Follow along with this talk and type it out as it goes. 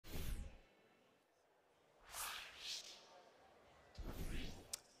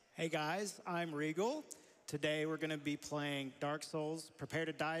Hey guys, I'm Regole. Today we're going to be playing Dark Souls Prepare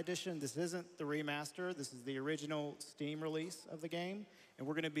to Die Edition. This isn't the remaster, this is the original Steam release of the game. And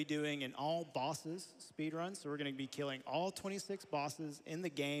we're going to be doing an all bosses speedrun. So we're going to be killing all 26 bosses in the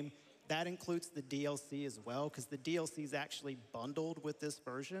game. That includes the DLC as well, because the DLC is actually bundled with this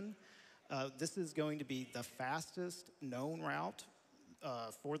version. This is going to be the fastest known route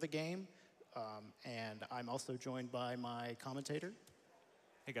for the game. And I'm also joined by my commentator.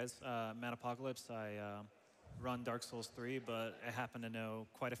 Hey guys, Mattapocalypse. I run Dark Souls 3, but I happen to know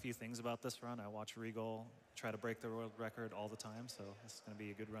quite a few things about this run. I watch Regole try to break the world record all the time, so this is going to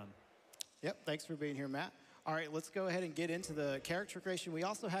be a good run. Yep, thanks for being here, Matt. All right, let's go ahead and get into the character creation. We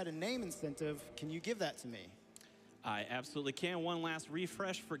also had a name incentive. Can you give that to me? I absolutely can. One last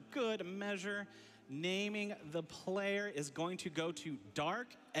refresh for good measure. Naming the player is going to go to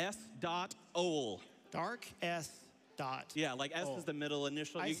dark.s.ol. Dark S. Dot. Yeah, like S is the middle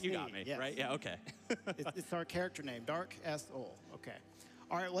initial. You got me, yes. right? Yeah, okay. It's our character name, Dark S.ol. Okay.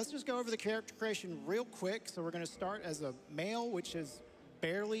 All right, let's just go over the character creation real quick. So we're going to start as a male, which is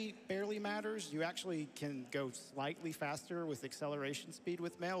barely matters. You actually can go slightly faster with acceleration speed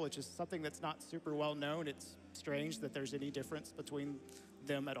with male, which is something that's not super well known. It's strange that there's any difference between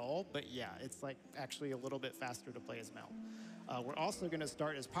them at all. But yeah, it's like actually a little bit faster to play as male. We're also going to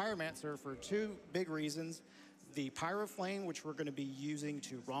start as Pyromancer for two big reasons. The Pyroflame, which we're going to be using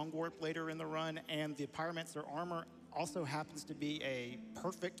to wrong warp later in the run, and the Pyromancer armor also happens to be a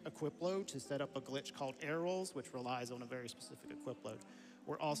perfect equip load to set up a glitch called air rolls, which relies on a very specific equip load.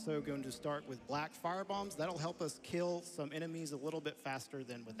 We're also going to start with black firebombs. That'll help us kill some enemies a little bit faster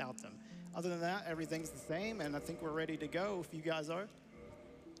than without them. Other than that, everything's the same, and I think we're ready to go if you guys are.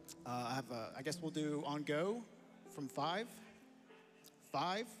 I guess we'll do on go from 5,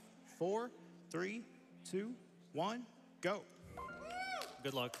 4, 3, 2, 1, go.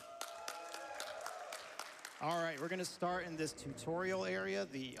 Good luck. All right, we're going to start in this tutorial area,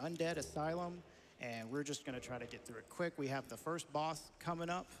 the Undead Asylum, and we're just going to try to get through it quick. We have the first boss coming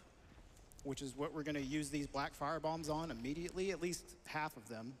up, which is what we're going to use these black firebombs on immediately, at least half of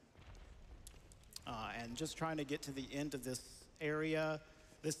them. And just trying to get to the end of this area.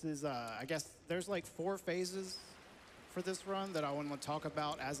 This is, I guess, there's like 4 phases for this run that I want to talk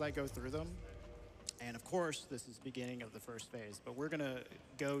about as I go through them. And of course, this is the beginning of the first phase, but we're gonna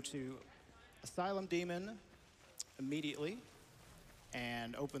go to Asylum Demon immediately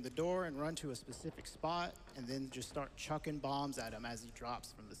and open the door and run to a specific spot and then just start chucking bombs at him as he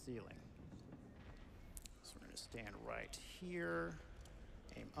drops from the ceiling. So we're gonna stand right here,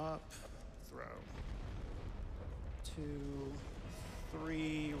 aim up, throw. 2,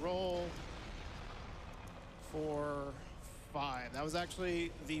 3, roll. 4, 5. That was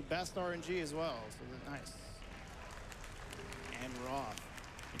actually the best RNG as well, so nice. And we're off.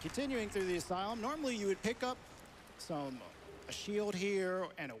 And continuing through the asylum, normally you would pick up a shield here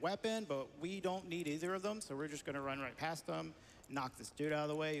and a weapon, but we don't need either of them, so we're just gonna run right past them, knock this dude out of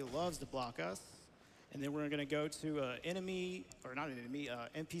the way. He loves to block us. And then we're gonna go to an enemy, or not an enemy,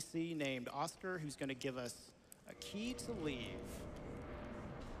 NPC named Oscar, who's gonna give us a key to leave.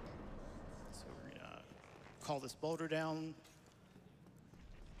 Call this boulder down.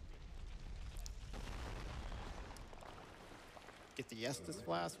 Get the Estus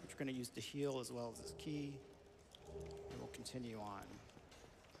Flask, which we're going to use to heal as well as this key. And we'll continue on.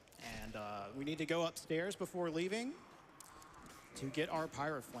 And we need to go upstairs before leaving to get our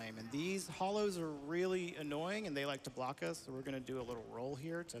Pyroflame. And these hollows are really annoying and they like to block us. So we're going to do a little roll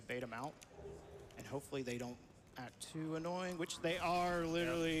here to bait them out. And hopefully they don't act too annoying, which they are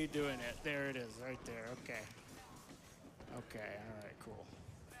literally doing it. There it is, right there. Okay. Okay, all right, cool.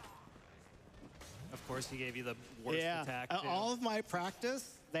 Of course, he gave you the worst attack, too. All of my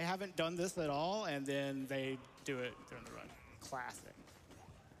practice, they haven't done this at all, and then they do it during the run. Classic.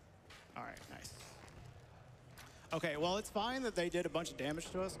 All right, nice. Okay, well, it's fine that they did a bunch of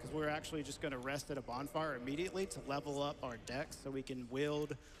damage to us, because we're actually just going to rest at a bonfire immediately to level up our dex so we can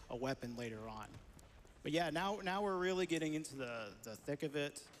wield a weapon later on. But yeah, now we're really getting into the thick of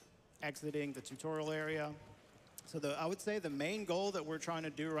it, exiting the tutorial area. So I would say the main goal that we're trying to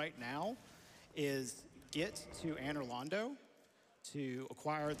do right now is get to Anor Londo to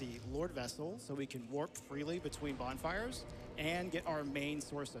acquire the Lord Vessel so we can warp freely between bonfires and get our main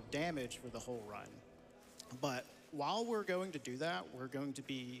source of damage for the whole run. But while we're going to do that, we're going to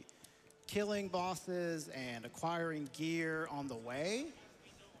be killing bosses and acquiring gear on the way,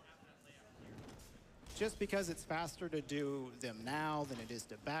 just because it's faster to do them now than it is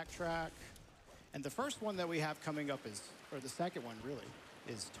to backtrack. And the first one that we have coming up is, or the second one really,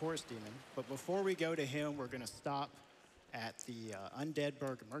 is Taurus Demon. But before we go to him, we're going to stop at the Undead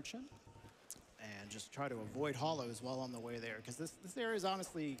Berg Merchant and just try to avoid hollows while on the way there. Because this area is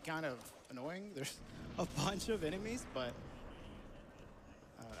honestly kind of annoying. There's a bunch of enemies, but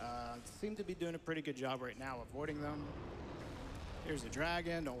seem to be doing a pretty good job right now avoiding them. Here's a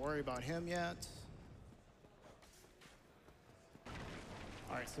dragon. Don't worry about him yet.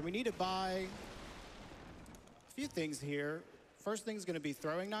 All right, so we need to buy a few things here. First thing is going to be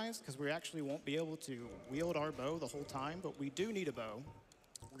throwing knives, because we actually won't be able to wield our bow the whole time, but we do need a bow.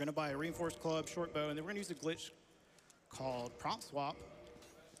 We're going to buy a reinforced club, short bow, and then we're going to use a glitch called prompt swap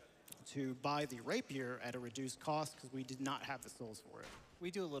to buy the rapier at a reduced cost, because we did not have the souls for it. We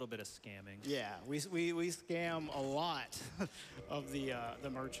do a little bit of scamming. Yeah, we scam a lot of the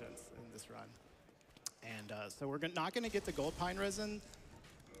merchants in this run. And so we're not going to get the gold pine resin.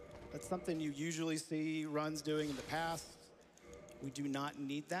 That's something you usually see runs doing in the past. We do not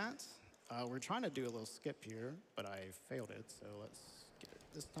need that. We're trying to do a little skip here, but I failed it, so let's get it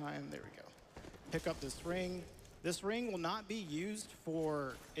this time. There we go. Pick up this ring. This ring will not be used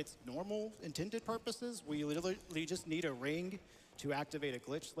for its normal intended purposes. We literally just need a ring to activate a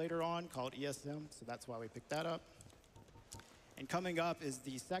glitch later on called ESM, so that's why we picked that up. And coming up is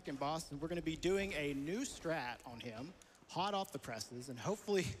the second boss, and we're going to be doing a new strat on him, hot off the presses, and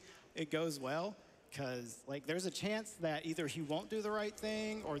hopefully it goes well, because like there's a chance that either he won't do the right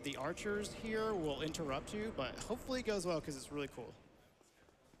thing or the archers here will interrupt you, but hopefully it goes well because it's really cool.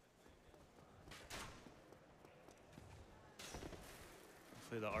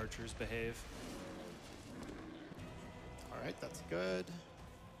 Hopefully the archers behave. All right, that's good.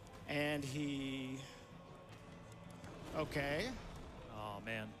 And he... Okay. Oh,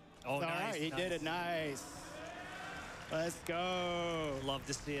 man. Oh, All nice. right, he did it nice. Let's go. Love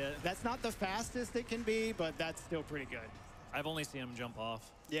to see it. That's not the fastest it can be, but that's still pretty good. I've only seen him jump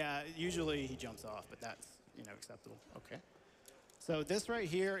off. Yeah, usually he jumps off, but that's, acceptable. Okay. So this right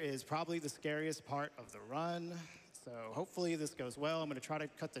here is probably the scariest part of the run. So hopefully this goes well. I'm going to try to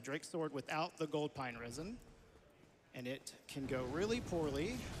cut the Drake Sword without the gold pine resin. And it can go really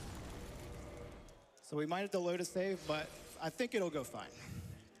poorly. So we might have to load a save, but I think it'll go fine.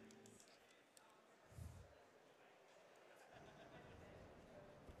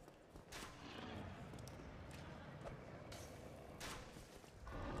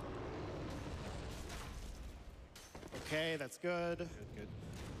 Okay, that's good. Good, good.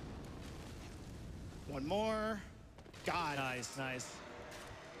 One more. God. Nice, nice.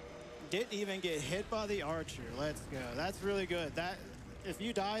 Didn't even get hit by the archer. Let's go. That's really good. If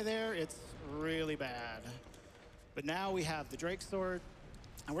you die there, it's really bad. But now we have the Drake Sword,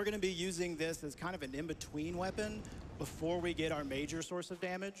 and we're going to be using this as kind of an in-between weapon before we get our major source of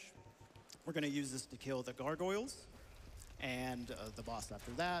damage. We're going to use this to kill the gargoyles and the boss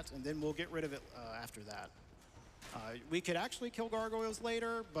after that, and then we'll get rid of it after that. We could actually kill gargoyles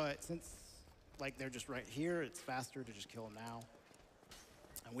later, but since they're just right here, it's faster to just kill them now.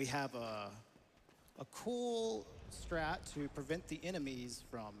 And we have a cool strat to prevent the enemies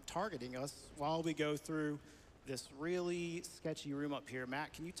from targeting us while we go through this really sketchy room up here.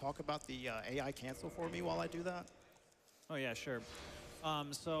 Matt, can you talk about the AI cancel for me while I do that? Oh, yeah, sure.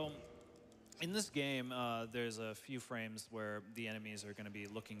 So in this game, there's a few frames where the enemies are going to be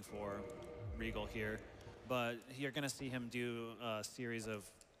looking for Regole here, but you're going to see him do a series of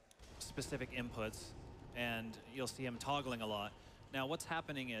specific inputs, and you'll see him toggling a lot. Now, what's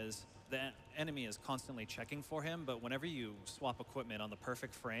happening is the enemy is constantly checking for him, but whenever you swap equipment on the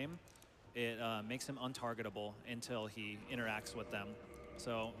perfect frame, it makes him untargetable until he interacts with them.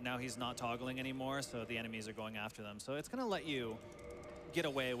 So now he's not toggling anymore, so the enemies are going after them. So it's going to let you get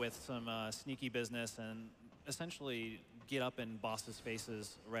away with some sneaky business and essentially get up in bosses'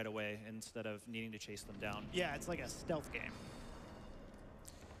 faces right away instead of needing to chase them down. Yeah, it's like a stealth game.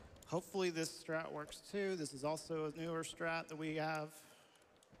 Hopefully this strat works too. This is also a newer strat that we have.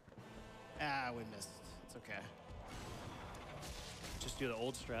 We missed. It's okay. Just do the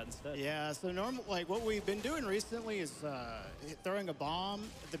old strat instead. Yeah, so what we've been doing recently is throwing a bomb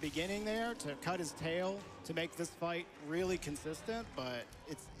at the beginning there to cut his tail to make this fight really consistent, but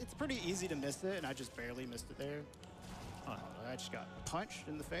it's pretty easy to miss it, and I just barely missed it there. I just got punched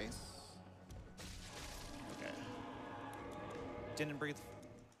in the face. Okay. Didn't breathe.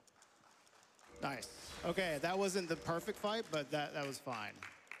 Nice. Okay, that wasn't the perfect fight, but that was fine.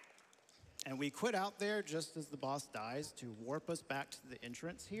 And we quit out there just as the boss dies to warp us back to the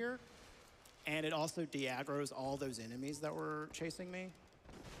entrance here. And it also de-aggroes all those enemies that were chasing me.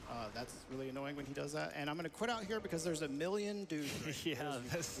 That's really annoying when he does that. And I'm going to quit out here because there's a million dudes. Right Yeah,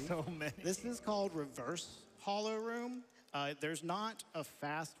 there's so many. This is called reverse hollow room. There's not a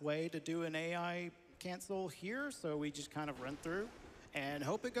fast way to do an AI cancel here, so we just kind of run through and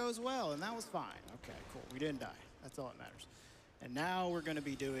hope it goes well, and that was fine. Okay, cool. We didn't die. That's all that matters. And now we're going to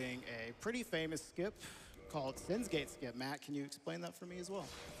be doing a pretty famous skip called Sin's Gate skip. Matt, can you explain that for me as well?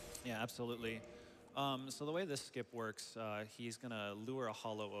 Yeah, absolutely. So the way this skip works, he's going to lure a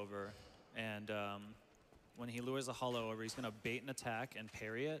hollow over, and when he lures a hollow over, he's going to bait an attack and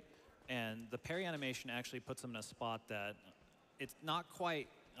parry it. And the parry animation actually puts him in a spot that it's not quite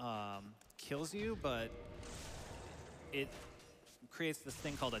kills you, but it creates this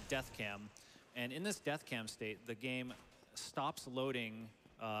thing called a death cam. And in this death cam state, the game stops loading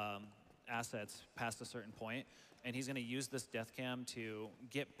assets past a certain point, and he's going to use this death cam to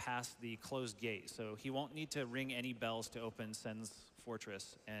get past the closed gate. So he won't need to ring any bells to open Sen's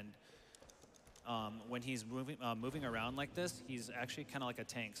Fortress. And when he's moving around like this, he's actually kind of like a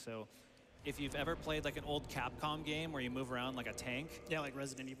tank. So if you've ever played like an old Capcom game where you move around like a tank, Yeah, like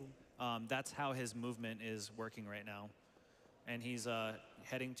Resident Evil. that's how his movement is working right now. And he's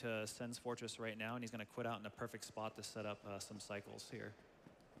heading to Sen's Fortress right now, and he's going to quit out in a perfect spot to set up some cycles here.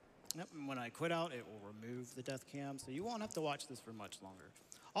 Yep, and when I quit out, it will remove the death cam, so you won't have to watch this for much longer.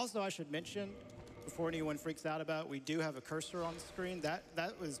 Also, I should mention, before anyone freaks out about, we do have a cursor on the screen. That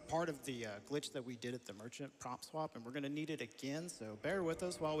was part of the glitch that we did at the merchant prompt swap, and we're going to need it again, so bear with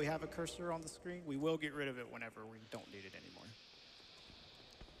us while we have a cursor on the screen. We will get rid of it whenever we don't need it anymore.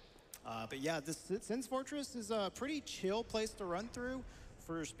 But yeah, this Sin's Fortress is a pretty chill place to run through.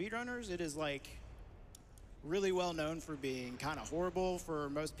 For speedrunners, it is like really well known for being kind of horrible for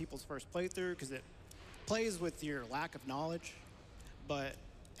most people's first playthrough because it plays with your lack of knowledge, but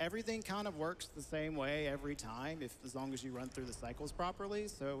everything kind of works the same way every time as long as you run through the cycles properly.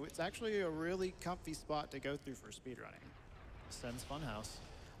 So it's actually a really comfy spot to go through for speedrunning. Sen's Funhouse.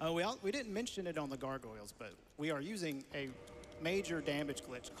 We didn't mention it on the gargoyles, but we are using a major damage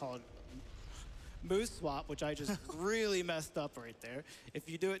glitch called Moose Swap, which I just really messed up right there. If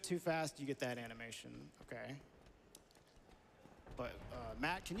you do it too fast, you get that animation, okay? But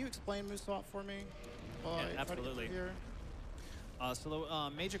Matt, can you explain Moose Swap for me? Yeah, absolutely. So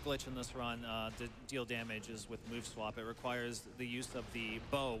the major glitch in this run to deal damage is with Move Swap. It requires the use of the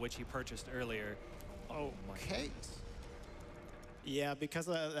bow, which he purchased earlier. Okay. Yeah, because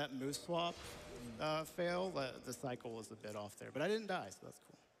of that Moose Swap fail, the cycle was a bit off there. But I didn't die, so that's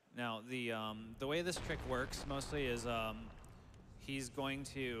cool. Now, the way this trick works mostly is he's going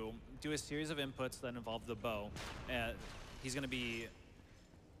to do a series of inputs that involve the bow. He's going to be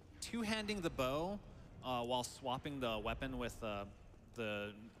two-handing the bow while swapping the weapon with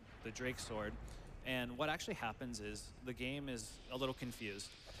the Drake sword. And what actually happens is the game is a little confused.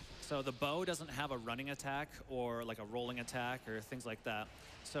 So the bow doesn't have a running attack or like a rolling attack or things like that.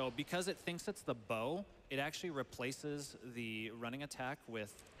 So because it thinks it's the bow, it actually replaces the running attack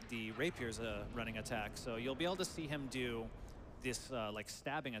with the rapier's running attack. So you'll be able to see him do this like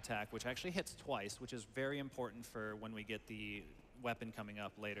stabbing attack, which actually hits twice, which is very important for when we get the weapon coming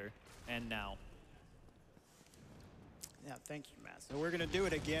up later and now. Yeah, thank you, Matt. So we're going to do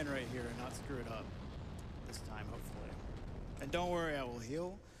it again right here and not screw it up this time, hopefully. And don't worry, I will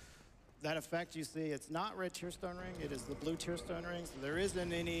heal. That effect you see, it's not red tearstone ring, it is the blue tearstone ring, so there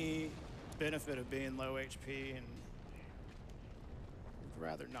isn't any benefit of being low HP, and I'd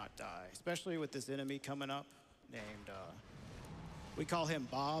rather not die, especially with this enemy coming up named, we call him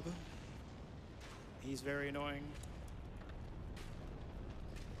Bob. He's very annoying.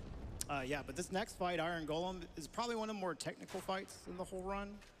 Yeah, but this next fight, Iron Golem, is probably one of the more technical fights in the whole run.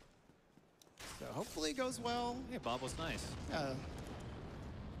 So hopefully it goes well. Yeah, Bob was nice. Yeah.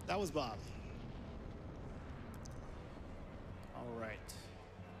 That was Bob. All right.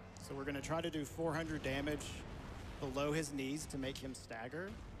 So we're going to try to do 400 damage below his knees to make him stagger.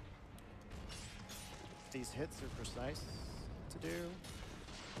 These hits are precise to do.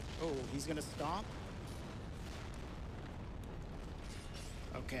 Oh, he's going to stomp.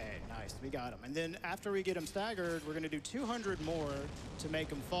 Okay, nice. We got him. And then after we get him staggered, we're going to do 200 more to make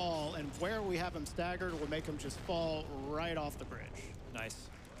him fall. And where we have him staggered, we'll make him just fall right off the bridge. Nice.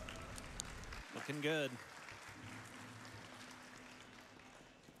 Looking good.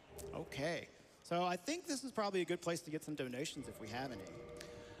 Okay. So I think this is probably a good place to get some donations if we have any.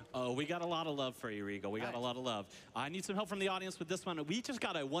 Oh, we got a lot of love for you, Regole. We got a lot of love. I need some help from the audience with this one. We just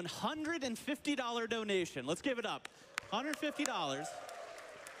got a $150 donation. Let's give it up. $150.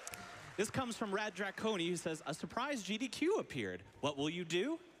 This comes from Rad Draconi, who says, a surprise GDQ appeared. What will you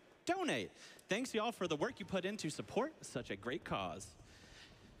do? Donate. Thanks, y'all, for the work you put in to support such a great cause.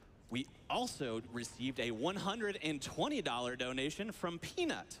 We also received a $120 donation from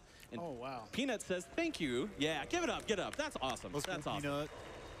Peanut. And oh, wow. Peanut says, thank you. Yeah, give it up, get up. That's awesome. Let's That's go, awesome. Peanut.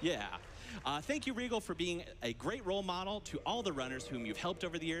 Yeah. Thank you, Regole, for being a great role model to all the runners whom you've helped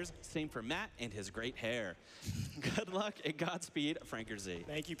over the years. Same for Matt and his great hair. Good luck and Godspeed, Franker Z.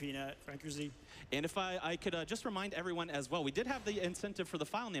 Thank you, Peanut. Franker Z. And if I could just remind everyone as well, we did have the incentive for the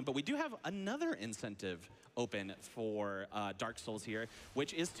file name, but we do have another incentive open for Dark Souls here,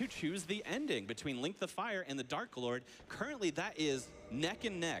 which is to choose the ending between Link the Fire and the Dark Lord. Currently, that is neck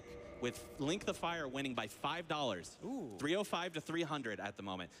and neck, with Link the Fire winning by $5. Ooh. 305 to 300 at the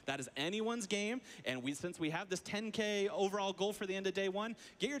moment. That is anyone's game, and since we have this 10K overall goal for the end of day one,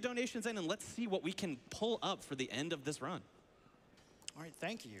 get your donations in and let's see what we can pull up for the end of this run. All right,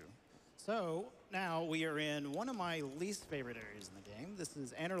 thank you. So now we are in one of my least favorite areas in the game. This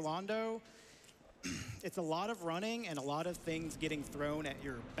is Anorlando. It's a lot of running and a lot of things getting thrown at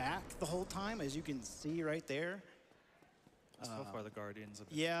your back the whole time, as you can see right there. So far, the Guardians.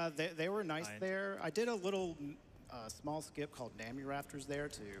 Yeah, they were nice Fine. there. I did a little small skip called Nammy Raptors there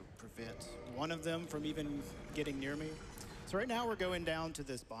to prevent one of them from even getting near me. So right now we're going down to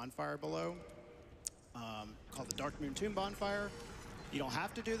this bonfire below called the Dark Moon Tomb Bonfire. You don't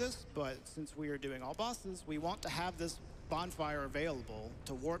have to do this, but since we are doing all bosses, we want to have this bonfire available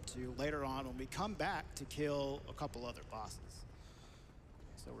to warp to later on when we come back to kill a couple other bosses.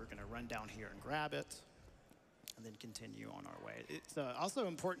 So we're gonna run down here and grab it, and then continue on our way. It's also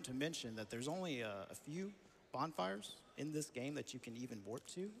important to mention that there's only a few bonfires in this game that you can even warp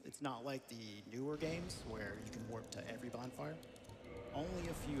to. It's not like the newer games where you can warp to every bonfire. Only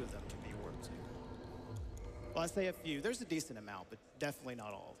a few of them can be warped to. Well, I say a few. There's a decent amount, but definitely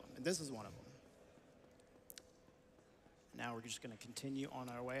not all of them. And this is one of them. Now we're just going to continue on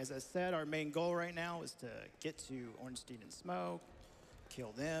our way. As I said, our main goal right now is to get to Ornstein and Smoke,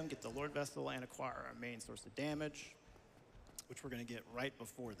 kill them, get the Lord Vessel, and acquire our main source of damage, which we're going to get right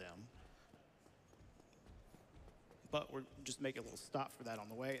before them. But we're just making a little stop for that on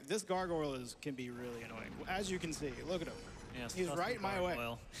the way. This gargoyle can be really annoying. As you can see, look at him. Yeah, He's right in my way.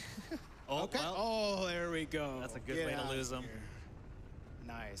 Well. Oh, Okay. well, Oh, there we go. that's a good Get way to out of lose him. here.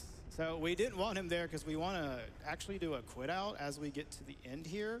 Nice. So we didn't want him there because we want to actually do a quit out as we get to the end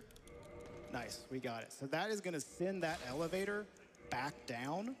here. Nice, we got it. So that is going to send that elevator back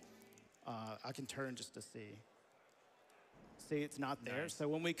down. I can turn just to see. See, it's not there. Nice. So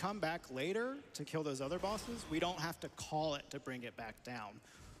when we come back later to kill those other bosses, we don't have to call it to bring it back down,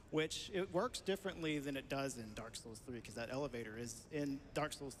 which it works differently than it does in Dark Souls 3 because that elevator is in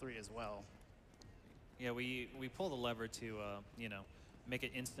Dark Souls 3 as well. Yeah, we pull the lever to, you know, make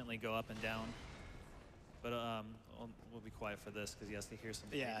it instantly go up and down. But we'll be quiet for this because he has to hear some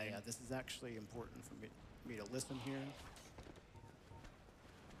Yeah, screaming. yeah, this is actually important for me to listen here.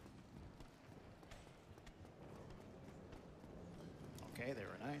 Okay, they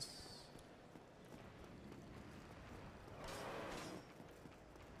were nice.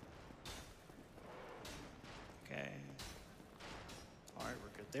 Okay. All right,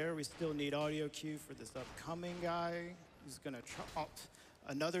 we're good there. We still need audio cue for this upcoming guy who's gonna try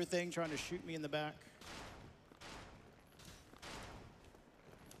another thing trying to shoot me in the back.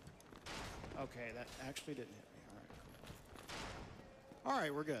 Okay, that actually didn't hit me. All right, cool. All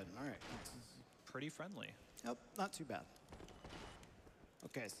right, we're good. All right. Pretty friendly. Nope, not too bad.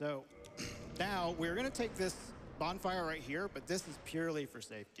 Okay, so now we're gonna take this bonfire right here, but this is purely for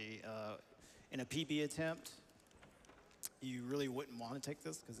safety. In a PB attempt, you really wouldn't want to take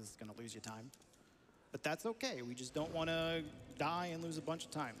this because it's gonna lose you time. But that's okay, we just don't wanna die and lose a bunch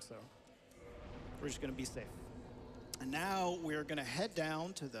of time, so we're just gonna be safe. And now we're gonna head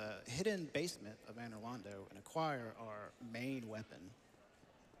down to the hidden basement of Anorlando and acquire our main weapon,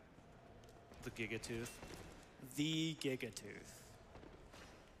 The Gigatooth. the Gigatooth.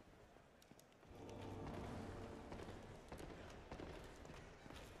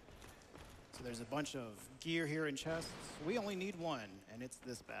 So there's a bunch of gear here in chests. We only need one, and it's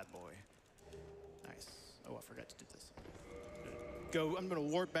this bad boy. Nice. Oh, I forgot to do this. I'm gonna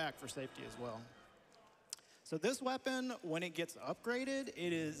warp back for safety as well. So this weapon, when it gets upgraded,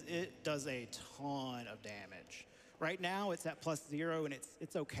 it does a ton of damage. Right now, it's at +0, and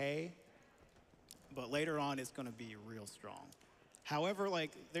it's okay. But later on, it's gonna be real strong. However,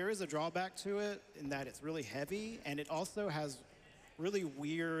 like, there is a drawback to it in that it's really heavy, and it also has really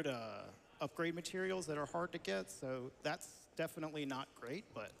weird upgrade materials that are hard to get, so that's definitely not great,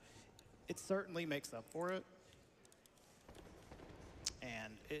 but it certainly makes up for it.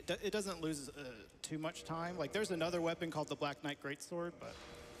 And it doesn't lose too much time. Like, there's another weapon called the Black Knight Greatsword, but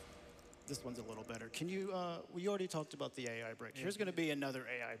this one's a little better. Can you, we already talked about the AI break. Here's gonna be another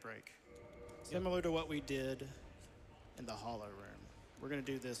AI break. Similar to what we did in the Hollow Room. We're gonna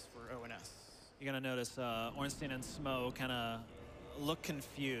do this for ONS. You're gonna notice Ornstein and Smo kind of look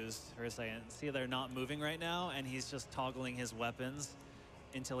confused for a second. See, they're not moving right now, and he's just toggling his weapons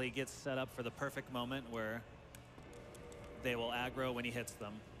until he gets set up for the perfect moment where they will aggro when he hits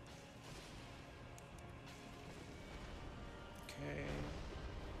them. Okay.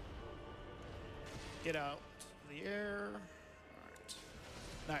 Get out to the air. All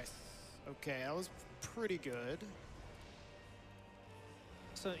right. Nice. Okay, that was pretty good.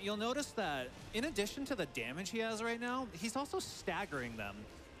 So you'll notice that in addition to the damage he has right now, he's also staggering them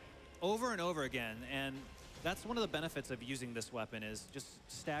over and over again. And that's one of the benefits of using this weapon is just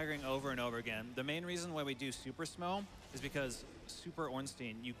staggering over and over again. The main reason why we do Super Smo is because Super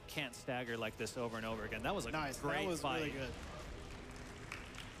Ornstein, you can't stagger like this over and over again. That was a nice. great That was fight. really good.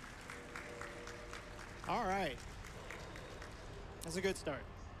 All right. That's a good start.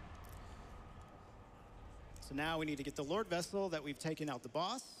 So now we need to get the Lord Vessel that we've taken out the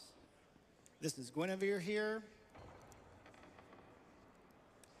boss. This is Guinevere here.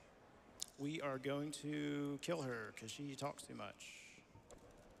 We are going to kill her because she talks too much.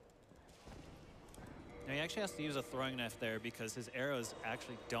 Now he actually has to use a throwing knife there because his arrows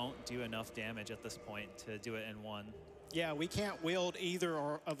actually don't do enough damage at this point to do it in one. Yeah, we can't wield either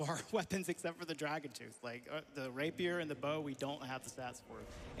of our weapons except for the Dragon Tooth. Like the rapier and the bow, we don't have the stats for.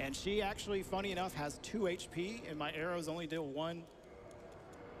 And she actually, funny enough, has 2 HP, and my arrows only deal 1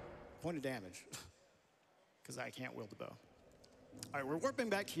 point of damage because I can't wield the bow. All right, we're warping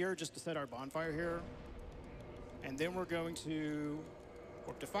back here just to set our bonfire here. And then we're going to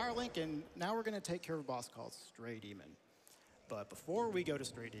warp to Firelink, and now we're going to take care of a boss called Stray Demon. But before we go to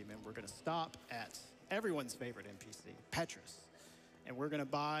Stray Demon, we're going to stop at everyone's favorite NPC, Petrus. And we're going to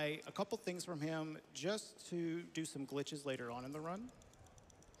buy a couple things from him just to do some glitches later on in the run.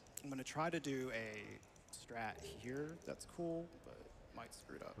 I'm going to try to do a strat here. That's cool, but might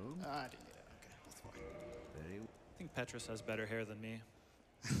screw it up. I didn't get it. Okay, that's fine. I think Petrus has better hair than me.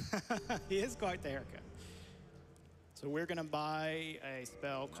 He is quite the haircut. So we're going to buy a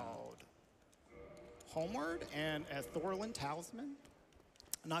spell called Homeward and a Thorlin Talisman.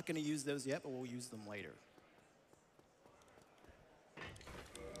 I'm not going to use those yet, but we'll use them later.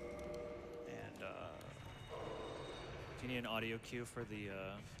 And do you need an audio cue for the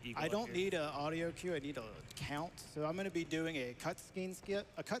eagle? I up don't here? need an audio cue. I need a count. So I'm going to be doing a cutscene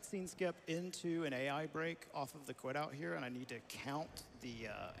skip into an AI break off of the quit out here, and I need to count the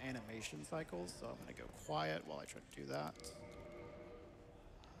animation cycles. So I'm going to go quiet while I try to do that.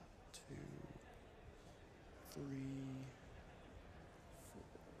 2, 3,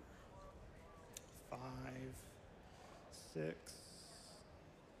 4, 5, 6,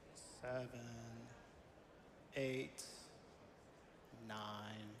 7, 8, 9,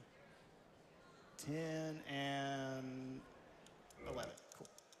 10, and 11. Cool.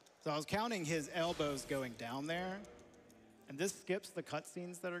 So I was counting his elbows going down there. And this skips the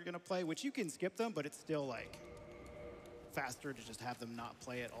cutscenes that are going to play, which you can skip them, but it's still like faster to just have them not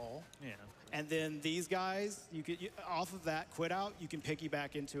play at all. Yeah. And then these guys, off of that quit out, you can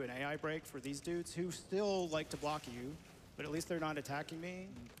piggyback into an AI break for these dudes who still like to block you, but at least they're not attacking me.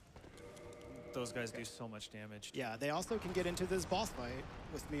 Those guys do so much damage. Yeah, they also can get into this boss fight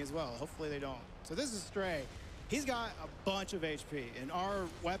with me as well. Hopefully they don't. So this is Stray. He's got a bunch of HP, and our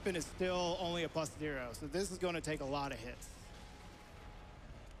weapon is still only a +0, so this is going to take a lot of hits.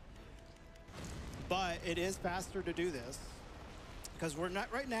 But it is faster to do this because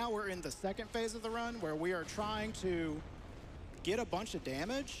right now we're in the second phase of the run where we are trying to get a bunch of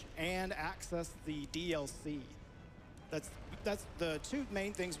damage and access the DLC. That's the two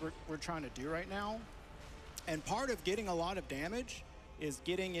main things we're trying to do right now. And part of getting a lot of damage is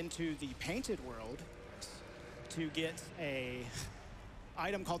getting into the painted world to get a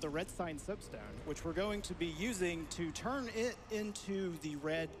item called the Red Sign Soapstone, which we're going to be using to turn it into the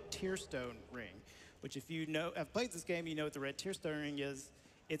Red Tearstone Ring, which if you have played this game, you know what the Red Tearstone Ring is.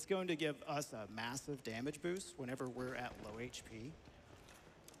 It's going to give us a massive damage boost whenever we're at low HP. You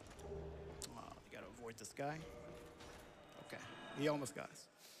gotta avoid this guy. Okay, he almost got us.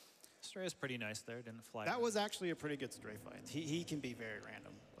 Stray is pretty nice there, didn't fly. That was actually a pretty good Stray fight. He can be very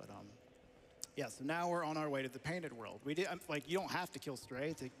random, but yeah, so now we're on our way to the painted world. We did, like, you don't have to kill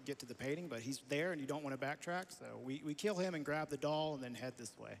Stray to get to the painting, but he's there and you don't want to backtrack, so we kill him and grab the doll and then head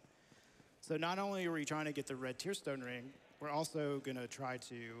this way. So not only are we trying to get the Red Tearstone Ring, we're also going to try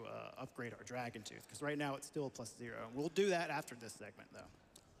to upgrade our Dragon Tooth, because right now it's still a +0. We'll do that after this segment, though.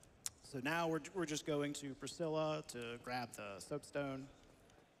 So now we're just going to Priscilla to grab the soapstone,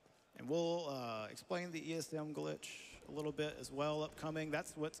 and we'll explain the ESM glitch a little bit as well upcoming.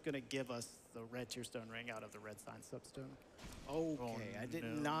 That's what's going to give us the Red Tearstone Ring out of the Red Sign Soapstone. Okay, I did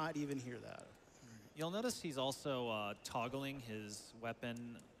not even hear that. You'll notice he's also toggling his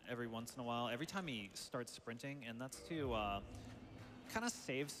weapon every once in a while, every time he starts sprinting, and that's to kind of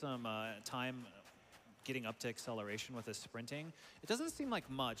save some time getting up to acceleration with his sprinting. It doesn't seem like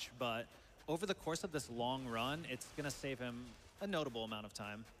much, but over the course of this long run, it's going to save him a notable amount of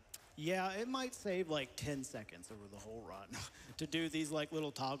time. Yeah, it might save like 10 seconds over the whole run to do these like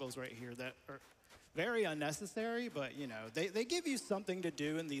little toggles right here that are very unnecessary, but you know, they give you something to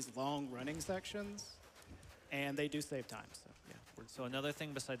do in these long running sections, and they do save time, so yeah. So another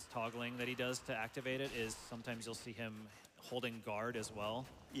thing besides toggling that he does to activate it is sometimes you'll see him holding guard as well.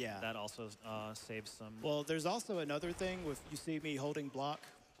 Yeah. That also saves some. Well, there's also another thing with you see me holding block.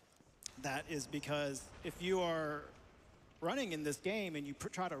 That is because if you are running in this game and you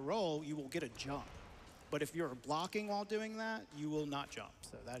try to roll, you will get a jump. But if you're blocking while doing that, you will not jump.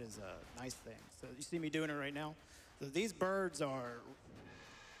 So that is a nice thing. So you see me doing it right now. So these birds are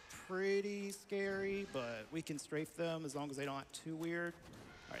pretty scary, but we can strafe them as long as they don't act too weird.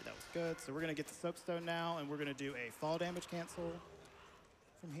 All right, that was good. So we're gonna get the soapstone now, and we're gonna do a fall damage cancel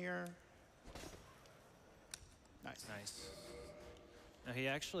from here. Nice. Nice. Now he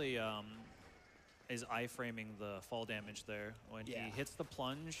actually is iframing the fall damage there. When he hits the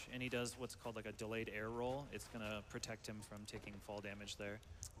plunge and he does what's called like a delayed air roll, it's gonna protect him from taking fall damage there.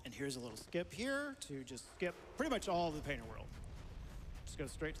 And here's a little skip here to just skip pretty much all of the painter world. Just go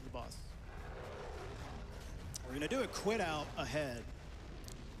straight to the boss. We're gonna do a quit out ahead,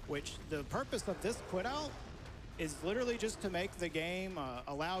 which the purpose of this quit out is literally just to make the game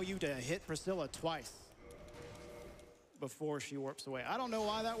allow you to hit Priscilla twice before she warps away. I don't know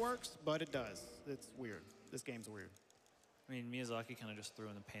why that works, but it does. It's weird. This game's weird. I mean, Miyazaki kind of just threw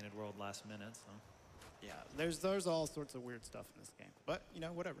in the painted world last minute, so. Yeah, there's all sorts of weird stuff in this game, but you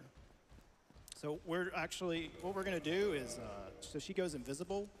know, whatever. So we're actually, what we're gonna do is, so she goes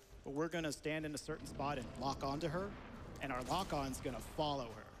invisible, but we're gonna stand in a certain spot and lock onto her, and our lock-on's gonna follow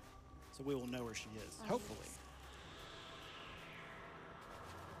her. So we will know where she is, hopefully.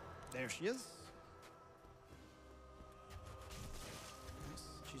 There she is. Nice.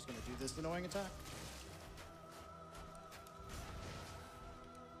 She's gonna do this annoying attack.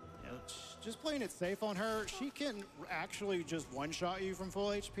 Yeah, just playing it safe on her. She can actually just one-shot you from full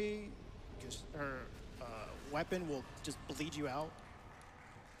HP, because her weapon will just bleed you out.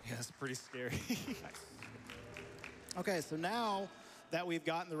 Yeah, it's pretty scary. Nice. Okay, so now that we've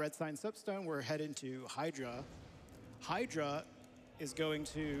gotten the red sign soapstone, we're heading to Hydra. Hydra is going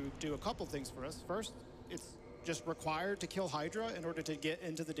to do a couple things for us. First, it's just required to kill Hydra in order to get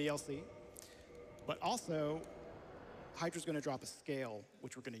into the DLC. But also, Hydra's going to drop a scale,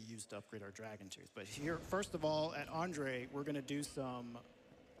 which we're going to use to upgrade our Dragon Tooth. But here, first of all, at Andre, we're going to do some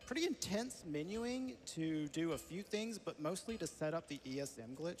pretty intense menuing to do a few things, but mostly to set up the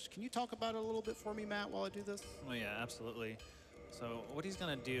ESM glitch. Can you talk about it a little bit for me, Matt, while I do this? Oh yeah, absolutely. So what he's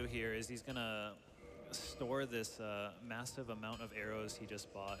gonna do here is he's gonna store this massive amount of arrows he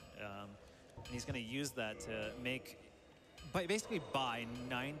just bought. And he's gonna use that to make, basically buy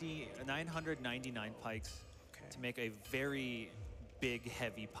 999 pikes to make a very big,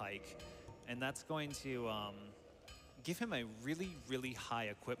 heavy pike. And that's going to give him a really, really high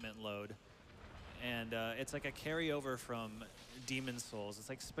equipment load. And it's like a carryover from Demon Souls. It's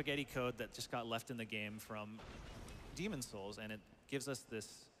like spaghetti code that just got left in the game from Demon Souls, and it gives us this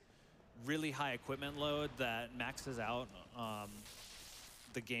really high equipment load that maxes out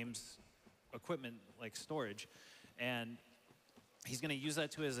the game's equipment, like storage. And he's gonna use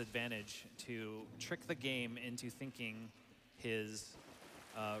that to his advantage to trick the game into thinking his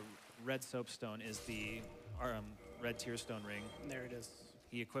red soapstone is the red tearstone ring. There it is.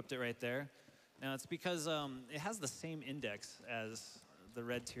 He equipped it right there. Now it's because it has the same index as the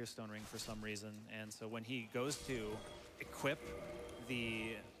red tearstone ring for some reason, and so when he goes to equip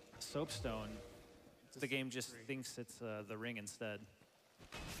the soapstone, the game just thinks it's the ring instead.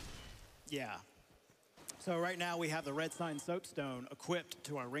 Yeah. So right now we have the red sign soapstone equipped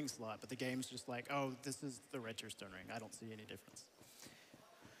to our ring slot, but the game's just like, oh, this is the red tearstone ring. I don't see any difference.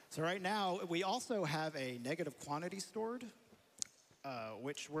 So right now we also have a negative quantity stored,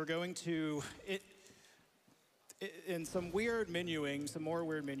 which we're going to, in some more weird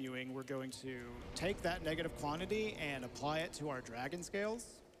menuing, we're going to take that negative quantity and apply it to our dragon scales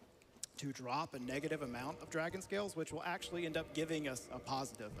to drop a negative amount of dragon scales, which will actually end up giving us a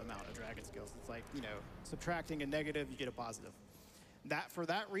positive amount of dragon scales. It's like, you know, subtracting a negative, you get a positive. For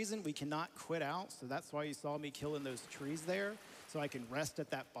that reason, we cannot quit out, so that's why you saw me killing those trees there, so I can rest at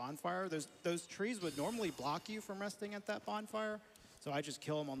that bonfire. Those trees would normally block you from resting at that bonfire, so I just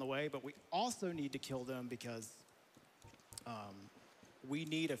kill them on the way, but we also need to kill them because we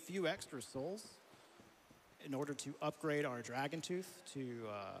need a few extra souls in order to upgrade our Dragon Tooth to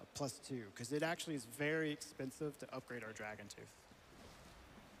 +2, because it actually is very expensive to upgrade our Dragon Tooth.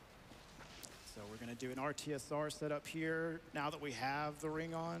 So we're going to do an RTSR setup here. Now that we have the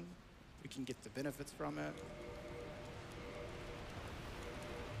ring on, we can get the benefits from it.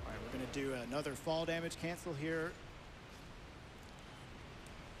 All right, we're going to do another fall damage cancel here.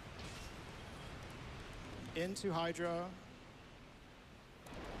 Into Hydra.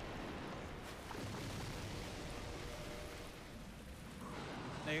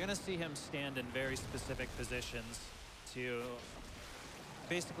 Now you're going to see him stand in very specific positions to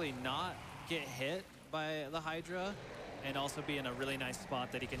basically not get hit by the Hydra and also be in a really nice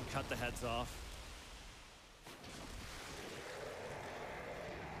spot that he can cut the heads off.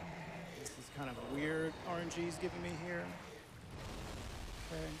 This is kind of a weird RNG he's giving me here.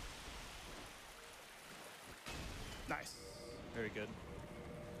 Okay. Nice. Very good.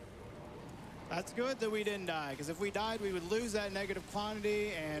 That's good that we didn't die, because if we died, we would lose that negative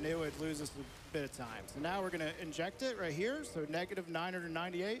quantity, and it would lose us a bit of time. So now we're going to inject it right here, so negative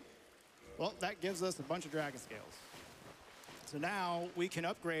 998. Well, that gives us a bunch of Dragon Scales. So now we can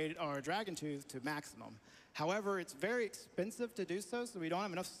upgrade our Dragon Tooth to maximum. However, it's very expensive to do so, so we don't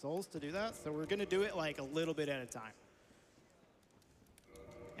have enough souls to do that, so we're going to do it like a little bit at a time.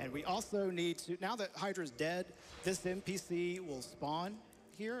 And we also need to, now that Hydra's dead, this NPC will spawn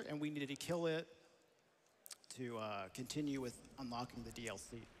here, and we need to kill it to continue with unlocking the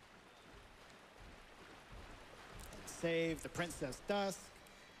DLC. And save the Princess Dusk,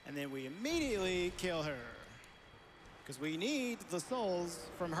 and then we immediately kill her, because we need the souls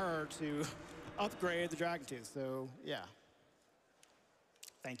from her to upgrade the Dragon Tooth. So yeah,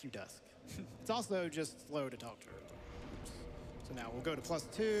 thank you, Dusk. It's also just slow to talk to her. So now we'll go to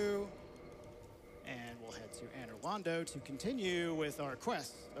 +2, and we'll head to Anorlando to continue with our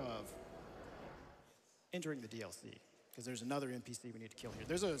quest of entering the DLC, because there's another NPC we need to kill here.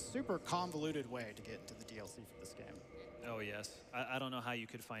 There's a super convoluted way to get into the DLC for this game. Oh, yes. I don't know how you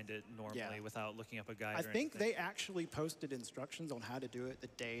could find it normally without looking up a guide I think they actually posted instructions on how to do it the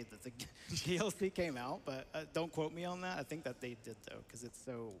day that the DLC came out, but don't quote me on that. I think that they did, though, because it's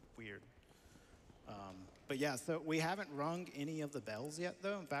so weird. But yeah, so we haven't rung any of the bells yet,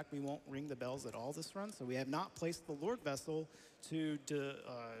 though. In fact, we won't ring the bells at all this run. So we have not placed the Lord Vessel to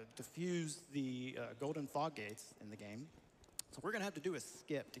diffuse the golden fog gates in the game. So we're going to have to do a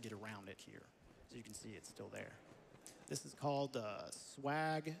skip to get around it here. So you can see it's still there. This is called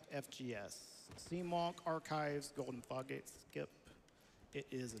Swag FGS. Seamwalk Archives Golden Fog Gate Skip. It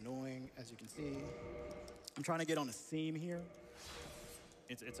is annoying, as you can see. I'm trying to get on a seam here.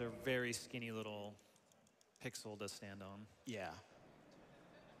 It's a very skinny little pixel to stand on. Yeah.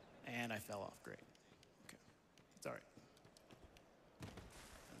 And I fell off. Great. Okay. It's all right.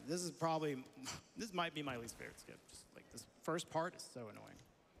 This is probably, this might be my least favorite skip. Just like this first part is so annoying.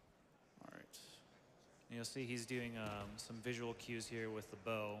 All right. You'll see he's doing some visual cues here with the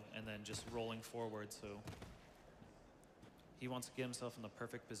bow and then just rolling forward. So he wants to get himself in the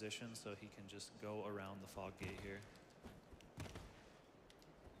perfect position so he can just go around the fog gate here.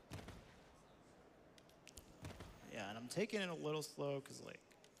 Yeah, and I'm taking it a little slow because, like,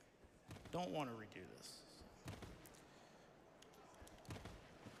 don't want to redo this.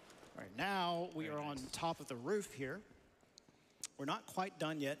 All right, now we are on top of the roof here. We're not quite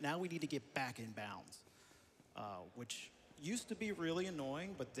done yet. Now we need to get back in bounds, which used to be really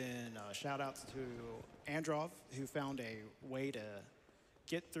annoying, but then shout outs to Androv, who found a way to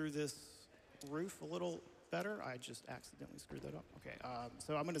get through this roof a little better. I just accidentally screwed that up. Okay,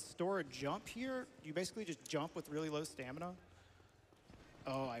 so I'm going to store a jump here. You basically just jump with really low stamina.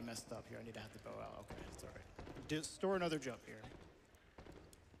 Oh, I messed up here. I need to have the bow out. Okay, it's all right. Just store another jump here.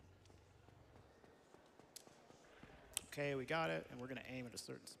 Okay, we got it, and we're going to aim at a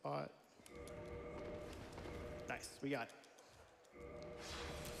certain spot. Nice, we got it.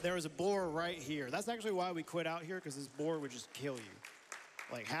 There was a boar right here. That's actually why we quit out here, because this boar would just kill you.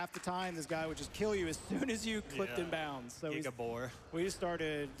 Like half the time, this guy would just kill you as soon as you clicked in bounds. So we just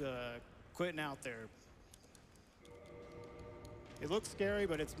started quitting out there. It looks scary,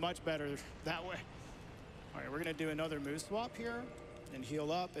 but it's much better that way. All right, we're gonna do another move swap here and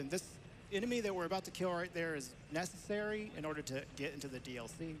heal up. And this enemy that we're about to kill right there is necessary in order to get into the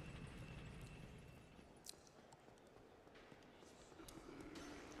DLC.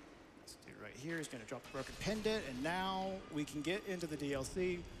 Right here is going to drop the broken pendant, and now we can get into the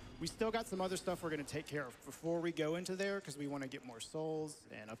DLC. We still got some other stuff we're going to take care of before we go into there, because we want to get more souls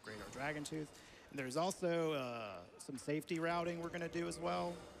and upgrade our Dragon Tooth. And there's also some safety routing we're going to do as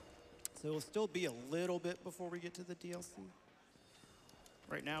well. So it'll still be a little bit before we get to the DLC.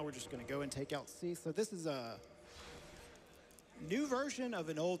 Right now, we're just going to go and take out C. So this is a new version of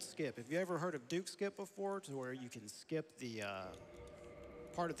an old skip. Have you ever heard of Duke Skip before, to where you can skip the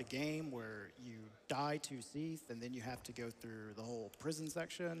part of the game where you die to Seath and then you have to go through the whole prison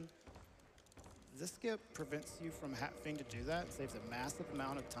section? This skip prevents you from having to do that. It saves a massive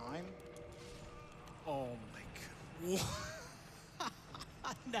amount of time. Oh my God.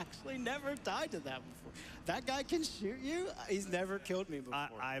 I've actually never died to that before. That guy can shoot you? He's never killed me before.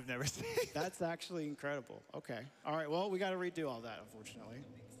 I've never seen That's actually incredible. Okay. All right, well, we got to redo all that, unfortunately.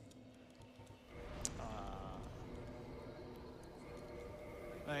 All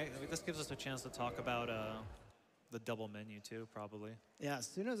right, this gives us a chance to talk about the double menu too, probably. Yeah, as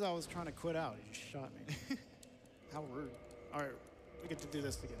soon as I was trying to quit out, he just shot me. How rude. All right, we get to do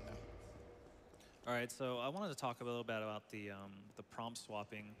this again now. All right, so I wanted to talk a little bit about the prompt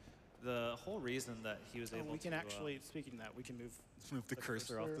swapping. The whole reason that he was able to... We can actually, speaking of that, we can move the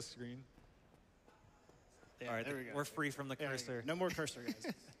cursor off the screen. Yeah, all right, there we go. We're free from the cursor. No more cursor, guys.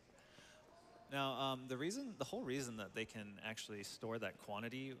 Now, the whole reason that they can actually store that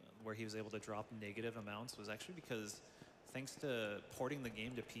quantity where he was able to drop negative amounts was actually because thanks to porting the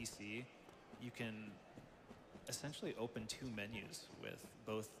game to PC, you can essentially open two menus with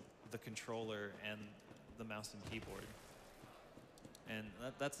both the controller and the mouse and keyboard. And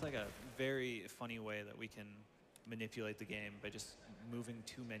that's like a very funny way that we can manipulate the game by just moving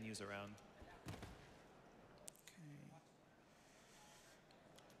two menus around.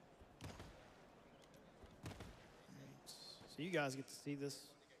 So you guys get to see this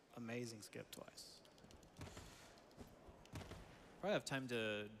amazing skip twice. Probably have time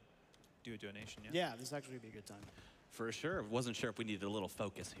to do a donation, yeah? Yeah, this actually would be a good time. For sure. Wasn't sure if we needed a little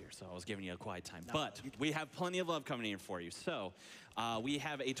focus here, so I was giving you a quiet time. No, but we have plenty of love coming in for you. So we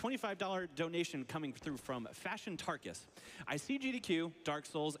have a $25 donation coming through from Fashion Tarkus. I see GDQ, Dark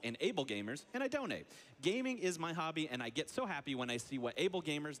Souls, and Able Gamers, and I donate. Gaming is my hobby, and I get so happy when I see what Able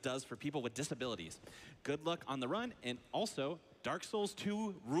Gamers does for people with disabilities. Good luck on the run, and also Dark Souls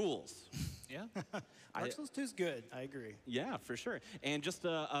 2 rules. Yeah? Dark Souls 2 is good. I agree. Yeah, for sure. And just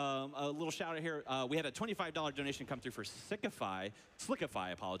a little shout out here. We had a $25 donation come through for Slickify,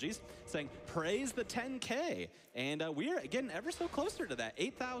 apologies, saying, praise the 10K. And we're getting ever so closer to that,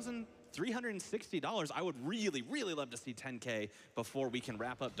 $8,360. I would really, really love to see 10K before we can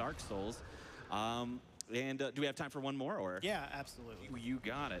wrap up Dark Souls. And do we have time for one more? Or? Yeah, absolutely. You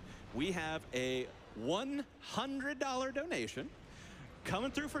got it. We have a $100 donation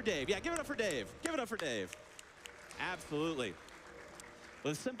coming through for Dave. Yeah, give it up for Dave. Give it up for Dave. Absolutely.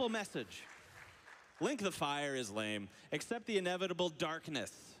 With a simple message. Link the fire is lame, except the inevitable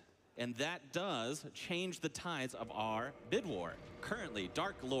darkness. And that does change the tides of our bid war. Currently,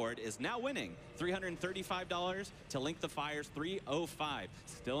 Dark Lord is now winning $335 to Link the Fire's $305.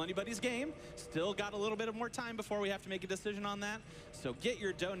 Still anybody's game. Still got a little bit of more time before we have to make a decision on that. So get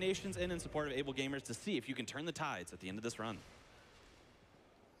your donations in support of Able Gamers to see if you can turn the tides at the end of this run.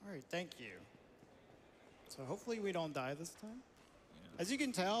 All right, thank you. So hopefully we don't die this time. Yeah. As you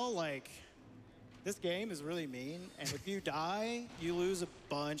can tell, like, this game is really mean, and if you die, you lose a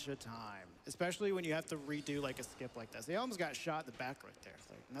bunch of time, especially when you have to redo like a skip like this. They almost got shot in the back right there.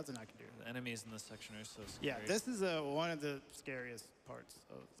 It's like nothing I can do. The enemies in this section are so scary. Yeah, this is one of the scariest parts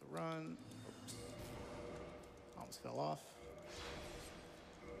of the run. Oops. Almost fell off.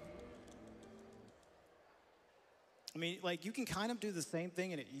 I mean, like, you can kind of do the same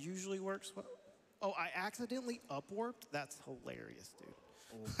thing, and it usually works well. Oh, I accidentally upwarped? That's hilarious, dude.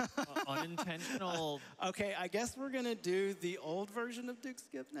 Unintentional. Okay, I guess we're going to do the old version of Duke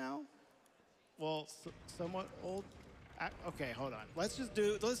Skip now. Well, somewhat old. Okay, hold on. Let's just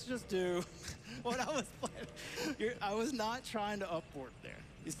do what I was playing. I was not trying to upwarp there.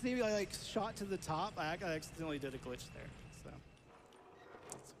 You see me, I like shot to the top. I accidentally did a glitch there, so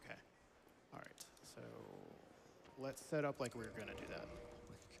that's okay. All right, so let's set up like we were gonna do that.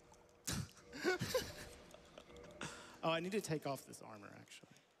 Oh, I need to take off this armor, actually.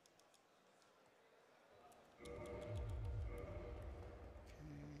 Okay.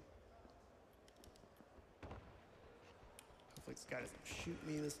 Hopefully this guy doesn't shoot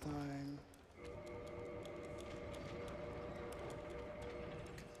me this time.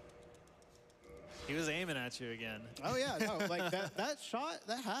 He was aiming at you again. Oh yeah, no, like that shot,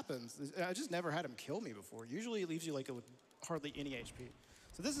 that happens. I just never had him kill me before. Usually it leaves you like with hardly any HP.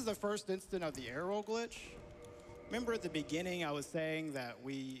 So this is the first instant of the air roll glitch. Remember at the beginning I was saying that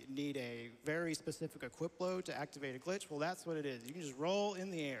we need a very specific equip load to activate a glitch? Well, that's what it is. You can just roll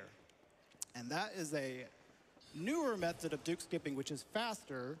in the air. And that is a newer method of Duke skipping, which is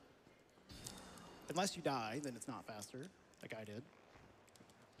faster. Unless you die, then it's not faster, like I did.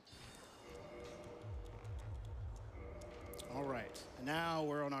 All right, and now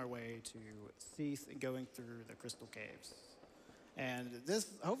we're on our way to Seath and going through the Crystal Caves. And this,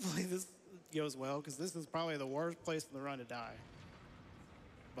 hopefully this goes well, because this is probably the worst place in the run to die.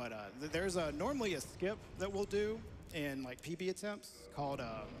 But there's normally a skip that we'll do in like PB attempts called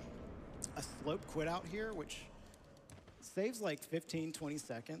a slope quit out here, which saves like 15, 20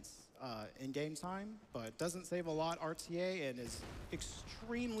 seconds in-game time, but doesn't save a lot RTA and is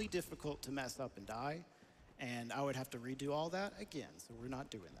extremely difficult to mess up and die. And I would have to redo all that again, so we're not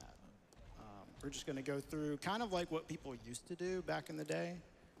doing that. We're just gonna go through kind of like what people used to do back in the day.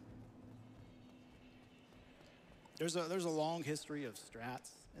 There's a long history of strats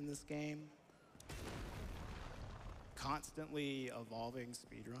in this game. Constantly evolving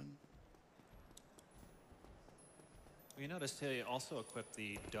speedrun. We noticed he also equipped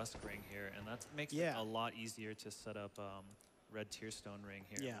the Dusk Ring here, and that makes it a lot easier to set up Red Tearstone Ring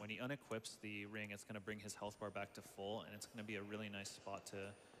here. Yeah. When he unequips the ring, it's going to bring his health bar back to full, and it's going to be a really nice spot to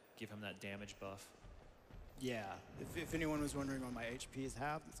give him that damage buff. Yeah, if anyone was wondering what my HPs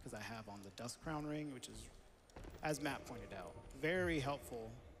have, it's because I have on the Dusk Crown Ring, which is, as Matt pointed out, very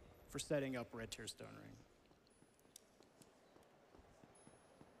helpful for setting up Red Tearstone Ring.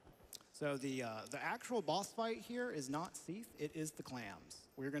 So the actual boss fight here is not Seath, it is the clams.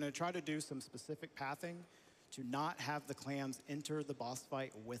 We're gonna try to do some specific pathing to not have the clams enter the boss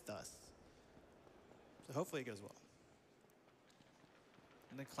fight with us. So hopefully it goes well.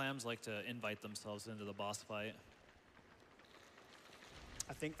 And the clams like to invite themselves into the boss fight.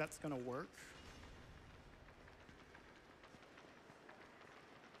 I think that's gonna work.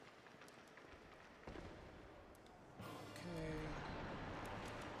 Okay.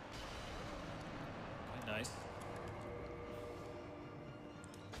 Nice.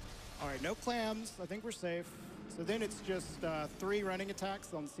 All right, no clams. I think we're safe. So then it's just 3 running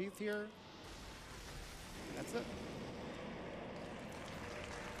attacks on Seath here. That's it.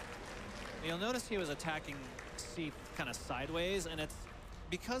 You'll notice he was attacking Seath kind of sideways, and it's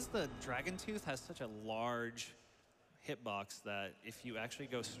because the Dragon Tooth has such a large hitbox that if you actually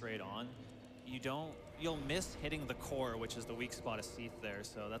go straight on, you'll miss hitting the core, which is the weak spot of Seath there.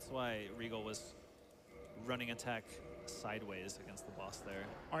 So that's why Regole was running attack sideways against the boss there.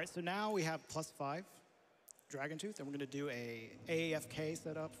 All right, so now we have +5 Dragon Tooth, and we're gonna do a AFK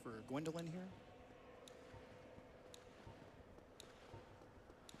setup for Gwendolyn here.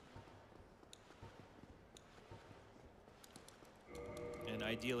 And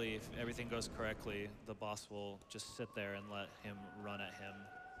ideally, if everything goes correctly, the boss will just sit there and let him run at him.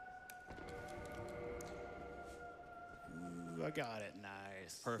 Ooh, I got it,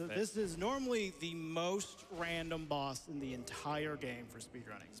 nice. Perfect. So this is normally the most random boss in the entire game for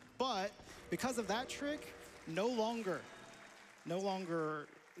speedrunning. But because of that trick, no longer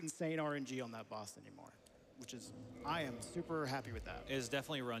insane RNG on that boss anymore, which is, I am super happy with that. It is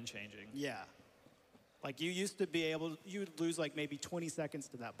definitely run changing. Yeah. Like you used to be able, you'd lose like maybe 20 seconds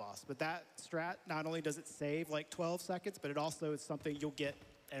to that boss. But that strat, not only does it save like 12 seconds, but it also is something you'll get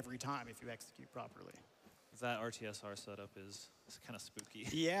every time if you execute properly. That RTSR setup is kind of spooky.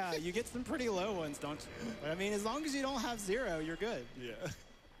 Yeah, you get some pretty low ones, don't you? But I mean, as long as you don't have 0, you're good.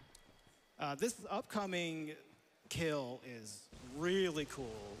 Yeah. This upcoming kill is really cool.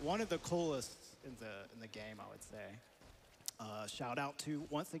 One of the coolest in the game, I would say. Shout out to,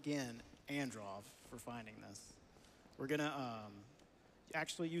 once again, Androv for finding this. We're gonna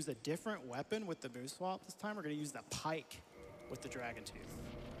actually use a different weapon with the move swap this time. We're gonna use the pike with the Dragon Tooth.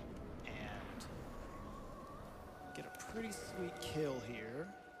 And get a pretty sweet kill here.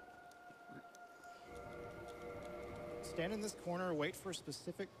 Stand in this corner, wait for a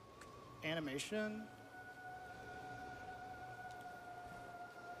specific animation.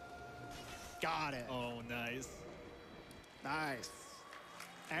 Got it. Oh, nice. Nice.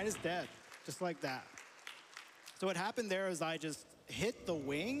 And it's dead, just like that. So what happened there is I just hit the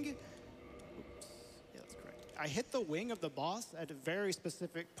wing. Oops. Yeah, that's correct. I hit the wing of the boss at a very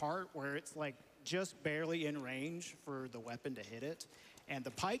specific part where it's like just barely in range for the weapon to hit it. And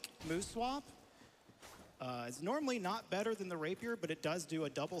the pike move swap is normally not better than the rapier, but it does do a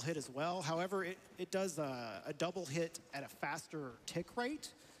double hit as well. However, it does a double hit at a faster tick rate.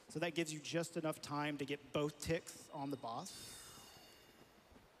 So that gives you just enough time to get both ticks on the boss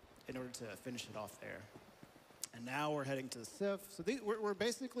in order to finish it off there. And now we're heading to the Sif. So we're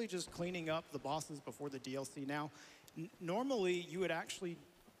basically just cleaning up the bosses before the DLC now. Normally, you would actually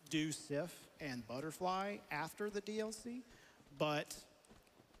do Sif and Butterfly after the DLC, but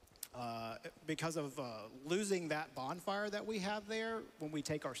because of losing that bonfire that we have there, when we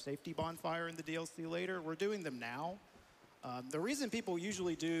take our safety bonfire in the DLC later, we're doing them now. The reason people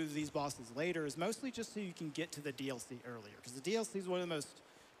usually do these bosses later is mostly just so you can get to the DLC earlier, because the DLC is one of the most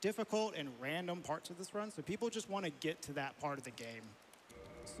difficult and random parts of this run, so people just want to get to that part of the game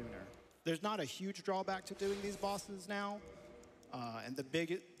sooner. There's not a huge drawback to doing these bosses now, and the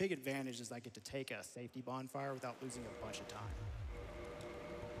big advantage is I get to take a safety bonfire without losing a bunch of time.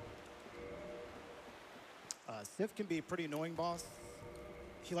 Sif can be a pretty annoying boss.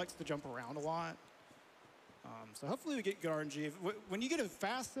 He likes to jump around a lot. So hopefully we get good RNG. When you get a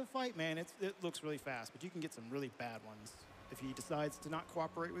fast Sif fight, man, it looks really fast, but you can get some really bad ones if he decides to not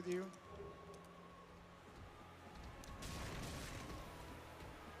cooperate with you.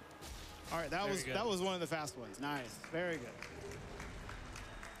 All right, that was one of the fast ones. Nice, very good.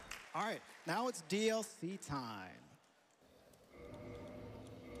 All right, now it's DLC time.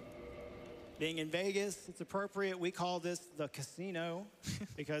 Being in Vegas, it's appropriate. We call this the casino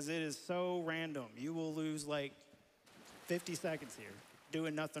because it is so random. You will lose like 50 seconds here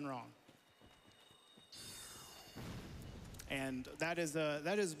doing nothing wrong. And that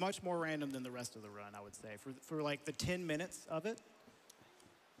is much more random than the rest of the run, I would say. For like the 10 minutes of it,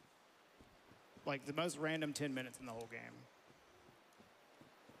 like the most random 10 minutes in the whole game.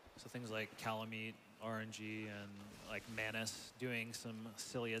 So things like Calamite, RNG, and like Manus doing some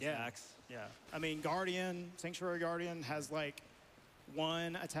silly attacks. Yeah. I mean, Sanctuary Guardian has like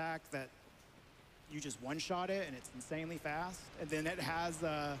one attack that you just one-shot it and it's insanely fast. And then it has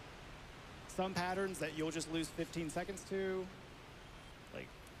some patterns that you'll just lose 15 seconds to. Like,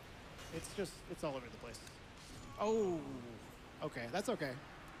 it's all over the place. Oh, okay, that's okay.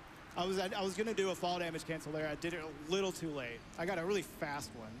 I was gonna do a fall damage cancel there. I did it a little too late. I got a really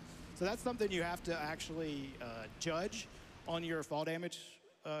fast one. So that's something you have to actually judge on your fall damage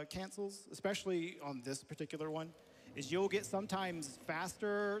cancels, especially on this particular one, is you'll get sometimes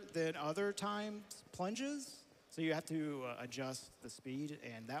faster than other times plunges. So you have to adjust the speed,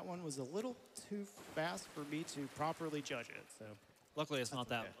 and that one was a little too fast for me to properly judge it. So luckily, it's not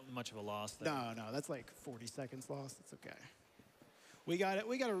that much of a loss. No, that's like 40 seconds lost. It's okay. We got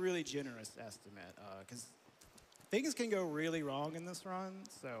a really generous estimate because things can go really wrong in this run,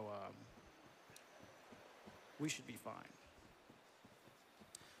 so we should be fine.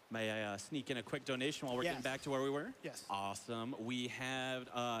 May I sneak in a quick donation while we're getting back to where we were? Yes. Awesome. We have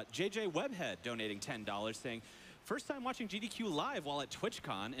JJ Webhead donating $10, saying, first time watching GDQ live while at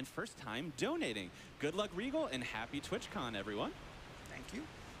TwitchCon and first time donating. Good luck, Regole, and happy TwitchCon, everyone. Thank you.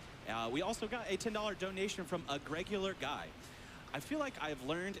 We also got a $10 donation from a regular guy. I feel like I've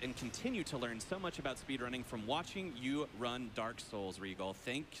learned and continue to learn so much about speedrunning from watching you run Dark Souls, Regole.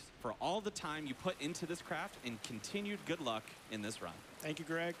 Thanks for all the time you put into this craft and continued good luck in this run. Thank you,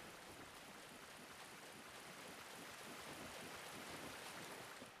 Greg.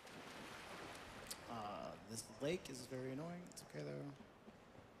 This lake is very annoying. It's okay,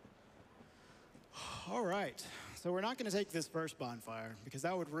 though. All right. So we're not going to take this first bonfire because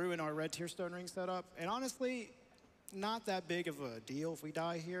that would ruin our red tier stone ring setup. And honestly, not that big of a deal if we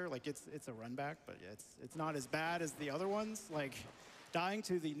die here. Like, it's a run back, but it's not as bad as the other ones. Like, dying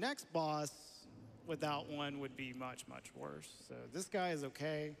to the next boss without one would be much, much worse. So this guy is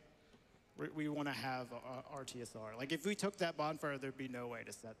okay. We want to have our TSR. Like, if we took that bonfire, there'd be no way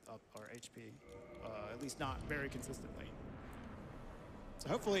to set up our HP, at least not very consistently. So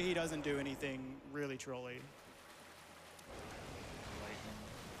hopefully he doesn't do anything really trolly.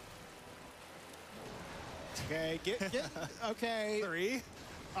 Okay, okay. 3.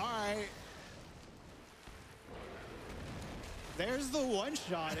 All right. There's the one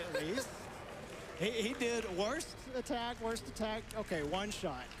shot at least. He did worst attack. Okay, one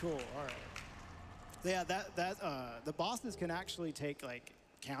shot. Cool. All right. Yeah, the bosses can actually take like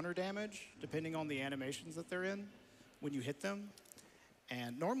counter damage depending on the animations that they're in when you hit them.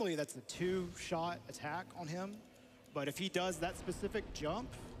 And normally that's a 2-shot attack on him. But if he does that specific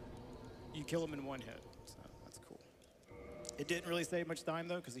jump, you kill him in one hit. So that's cool. It didn't really save much time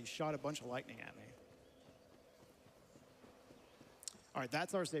though because he shot a bunch of lightning at me. All right,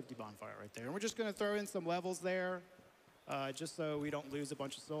 that's our safety bonfire right there. And we're just gonna throw in some levels there just so we don't lose a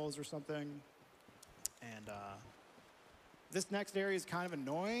bunch of souls or something. And this next area is kind of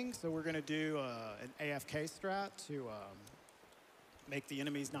annoying, so we're gonna do an AFK strat to make the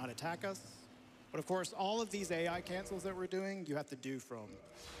enemies not attack us. But of course, all of these AI cancels that we're doing, you have to do from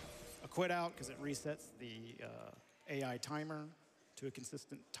a quit out because it resets the AI timer to a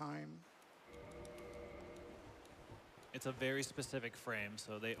consistent time. It's a very specific frame,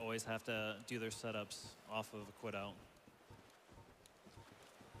 so they always have to do their setups off of a quit out.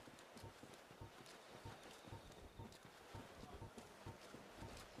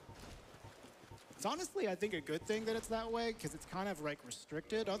 It's honestly, I think, a good thing that it's that way, because it's kind of like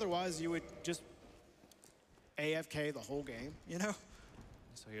restricted. Otherwise, you would just AFK the whole game, you know?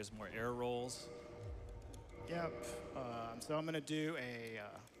 So here's more air rolls. Yep. So I'm gonna do a,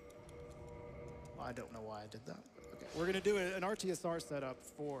 well, I don't know why I did that. Okay. We're gonna do an RTSR setup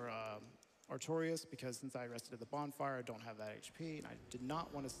for Artorias, because since I rested at the bonfire, I don't have that HP, and I did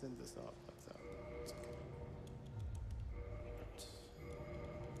not want to send this up like that. It's okay.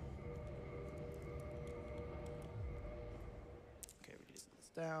 Okay, we just send this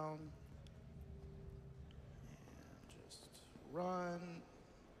down. And just run.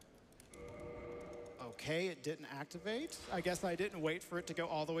 Okay, it didn't activate. I guess I didn't wait for it to go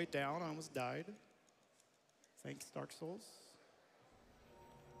all the way down. I almost died. Thanks, Dark Souls.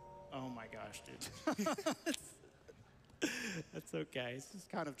 Oh my gosh, dude. That's okay. It's just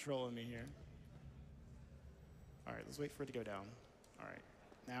kind of trolling me here. All right, let's wait for it to go down. All right,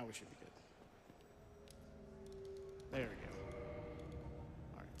 now we should be good. There we go.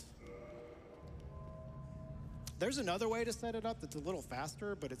 All right. There's another way to set it up that's a little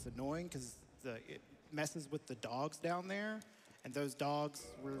faster, but it's annoying because it messes with the dogs down there. And those dogs,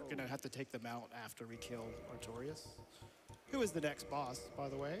 we're gonna have to take them out after we kill Artorias, who is the next boss, by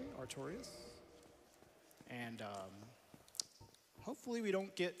the way, Artorias. And hopefully we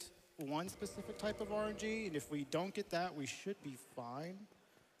don't get one specific type of RNG, and if we don't get that, we should be fine.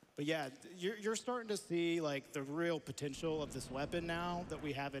 But yeah, you're starting to see like the real potential of this weapon now that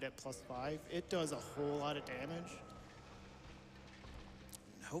we have it at +5. It does a whole lot of damage.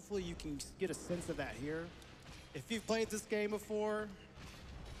 And hopefully you can get a sense of that here. If you've played this game before,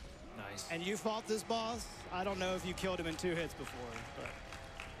 Nice. and you fought this boss, I don't know if you killed him in 2 hits before, but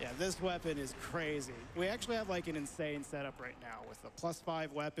yeah, this weapon is crazy. We actually have like an insane setup right now with a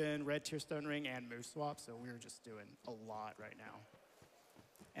 +5 weapon, red tier stone ring, and move swap, so we're just doing a lot right now.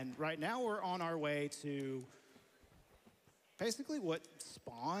 And right now we're on our way to basically what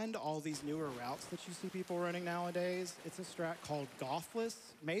spawned all these newer routes that you see people running nowadays. It's a strat called Gothless,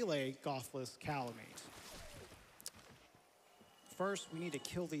 melee Gothless Calamite. First, we need to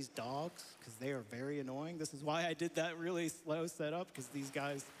kill these dogs because they are very annoying. This is why I did that really slow setup, because these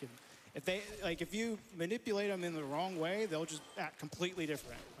guys can, if you manipulate them in the wrong way, they'll just act completely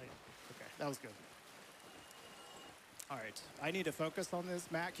different. Like, okay, that was good. All right, I need to focus on this.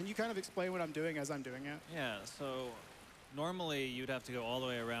 Matt, can you kind of explain what I'm doing as I'm doing it? Yeah, so normally you'd have to go all the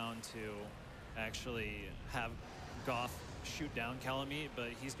way around to actually have Goth shoot down Calamite, but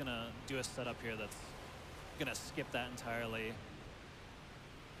he's gonna do a setup here that's gonna skip that entirely.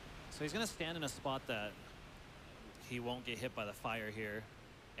 So he's gonna stand in a spot that he won't get hit by the fire here,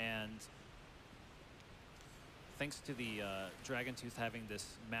 and thanks to the Dragon Tooth having this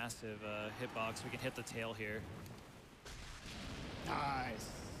massive hitbox, we can hit the tail here. Nice.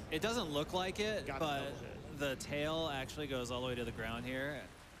 It doesn't look like it, Got but the tail actually goes all the way to the ground here,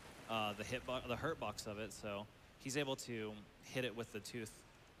 the hurt box of it, so he's able to hit it with the tooth.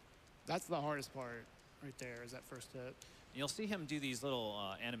 That's the hardest part right there, is that first hit. You'll see him do these little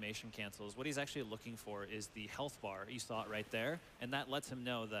animation cancels. What he's actually looking for is the health bar. You saw it right there, and that lets him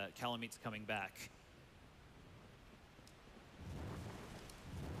know that Calamite's coming back.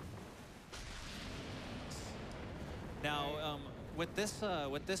 Now, with this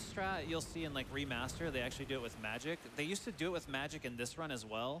strat, you'll see in like Remaster, they actually do it with magic. They used to do it with magic in this run as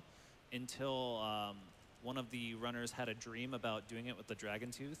well, until one of the runners had a dream about doing it with the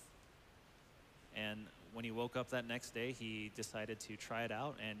Dragon Tooth. And when he woke up that next day, he decided to try it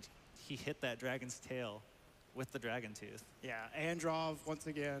out, and he hit that dragon's tail with the Dragon Tooth. Yeah, Androv, once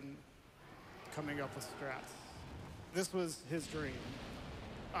again, coming up with strats. This was his dream.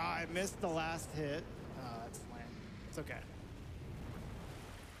 I missed the last hit. It's lame. It's okay.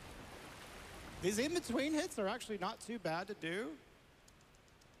 These in-between hits are actually not too bad to do,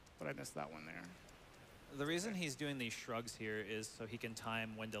 but I missed that one there. The reason he's doing these shrugs here is so he can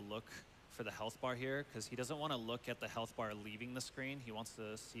time when to look for the health bar here, because he doesn't want to look at the health bar leaving the screen. He wants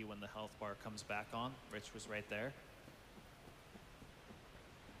to see when the health bar comes back on, which was right there.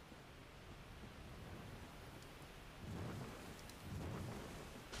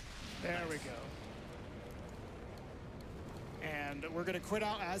 There we go. And we're going to quit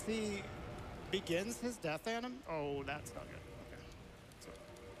out as he begins his death anim. Oh, that's not good. Okay. So,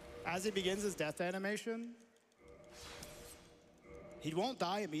 as he begins his death animation, he won't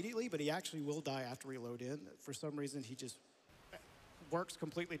die immediately, but he actually will die after we load in. For some reason, he just works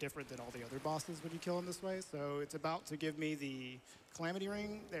completely different than all the other bosses when you kill him this way. So it's about to give me the Calamity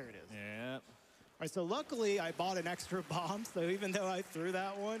Ring. There it is. Yep. All right, so luckily I bought an extra bomb, so even though I threw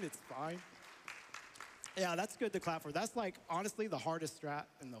that one, it's fine. Yeah, that's good to clap for. That's like, honestly, the hardest strat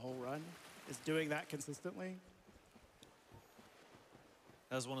in the whole run. is doing that consistently.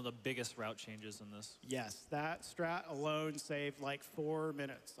 That was one of the biggest route changes in this. Yes, that strat alone saved like 4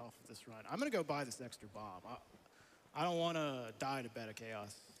 minutes off of this run. I'm gonna go buy this extra bomb. I don't want to die to Bed of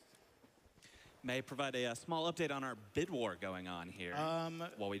Chaos. May I provide a small update on our bid war going on here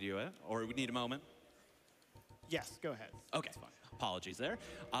while we do it, or we need a moment? Yes, go ahead. Okay, That's fine. apologies there.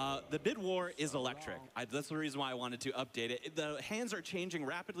 The bid war is electric. That's the reason why I wanted to update it. The hands are changing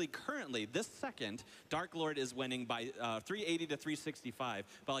rapidly currently. This second, Dark Lord is winning by 380 to 365.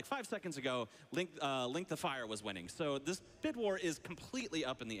 But like 5 seconds ago, Link the Fire was winning. So this bid war is completely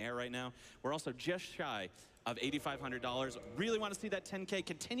up in the air right now. We're also just shy of $8,500. Really want to see that 10K.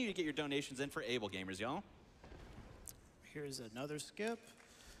 Continue to get your donations in for Able Gamers, y'all. Here's another skip.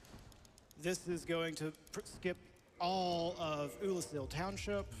 This is going to skip all of Ulasil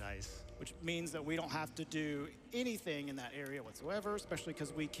Township. Nice. Which means that we don't have to do anything in that area whatsoever, especially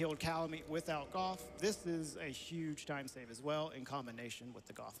because we killed Calamite without Goth. This is a huge time save as well in combination with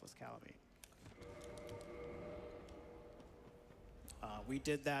the Gothless Calamite. We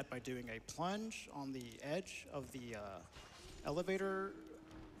did that by doing a plunge on the edge of the elevator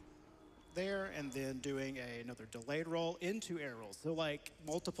there, and then doing another delayed roll into air rolls. So like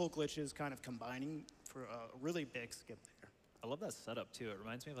multiple glitches kind of combining for a really big skip there. I love that setup too. It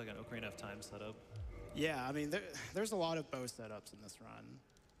reminds me of like an Ocarina of Time setup. Yeah, I mean, there's a lot of bow setups in this run.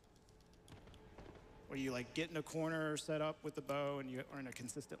 Where you like get in a corner set up with the bow and you are in a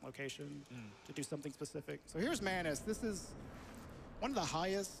consistent location to do something specific. So here's Manus. This is one of the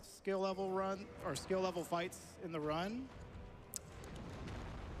highest skill level fights in the run.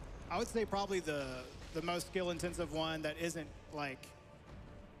 I would say probably the most skill intensive one that isn't like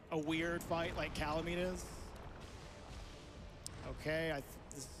a weird fight like Calamite is. Okay,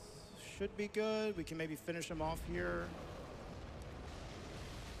 this should be good. We can maybe finish him off here.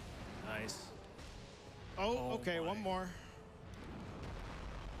 Nice. Oh, okay, my. one more.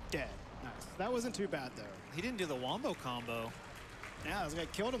 Dead. Nice. That wasn't too bad though. He didn't do the wombo combo. Yeah, this guy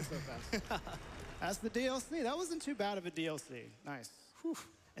killed him so fast. That's the DLC. That wasn't too bad of a DLC. Nice. Whew.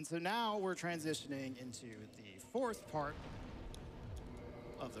 And so now we're transitioning into the fourth part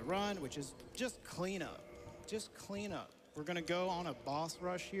of the run, which is just cleanup. Just cleanup. We're gonna go on a boss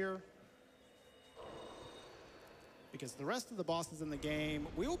rush here, because the rest of the bosses in the game,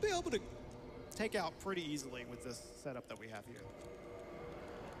 we will be able to take out pretty easily with this setup that we have here.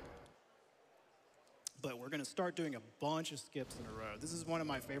 But we're gonna start doing a bunch of skips in a row. This is one of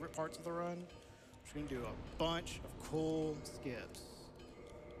my favorite parts of the run. We're just gonna do a bunch of cool skips.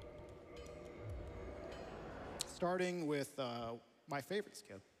 Starting with my favorite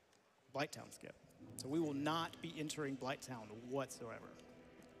skip, Blighttown skip. So we will not be entering Blighttown whatsoever.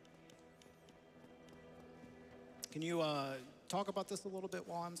 Can you talk about this a little bit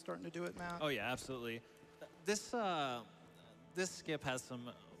while I'm starting to do it, Matt? Oh yeah, absolutely. This skip has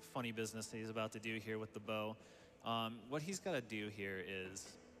some funny business that he's about to do here with the bow. What he's got to do here is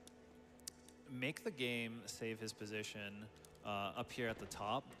make the game save his position up here at the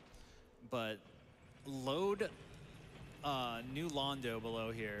top, but load new Londo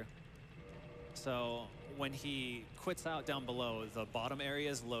below here. So when he quits out down below, the bottom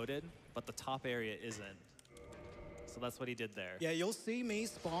area is loaded, but the top area isn't. So that's what he did there. Yeah, you'll see me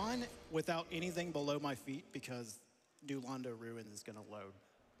spawn without anything below my feet because New Londo Ruins is gonna load.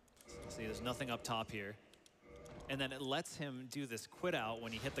 See, there's nothing up top here. And then it lets him do this quit out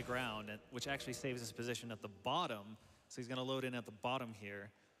when he hit the ground, which actually saves his position at the bottom. So he's gonna load in at the bottom here.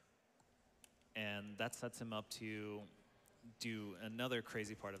 And that sets him up to do another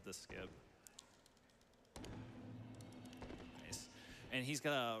crazy part of this skip. Nice. And he's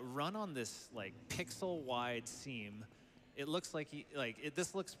gonna run on this like pixel wide seam. It looks like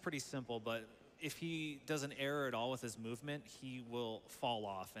this looks pretty simple, but if he does an error at all with his movement, he will fall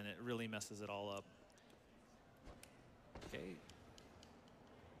off and it really messes it all up. Okay.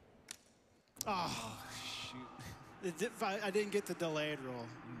 Oh, shoot. I didn't get the delayed roll.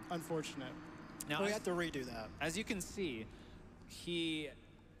 Unfortunate. Now So we have to redo that. As you can see, he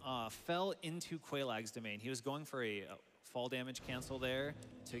fell into Quailag's domain. He was going for a fall damage cancel there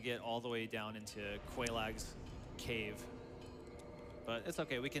to get all the way down into Quailag's cave. But it's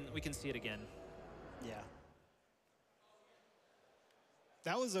okay, we can see it again. Yeah.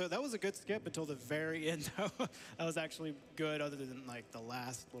 That was a good skip until the very end though. That was actually good other than like the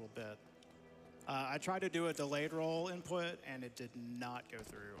last little bit. I tried to do a delayed roll input and it did not go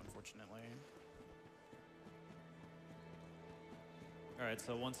through, unfortunately. All right,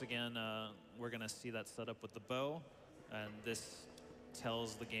 so once again, we're gonna see that setup with the bow, and this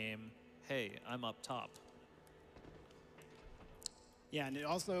tells the game, hey, I'm up top. Yeah, and it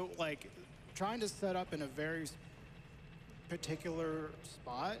also, like, trying to set up in a very particular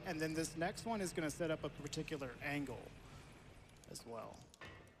spot, and then this next one is going to set up a particular angle as well.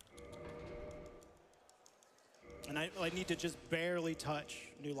 And I need to just barely touch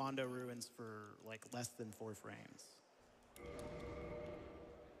New Londo Ruins for like less than 4 frames.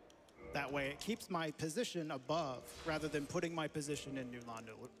 That way it keeps my position above rather than putting my position in New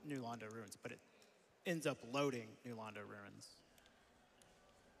Londo Ruins, but it ends up loading New Londo Ruins.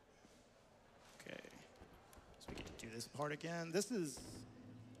 Okay, so we get to do this part again. This is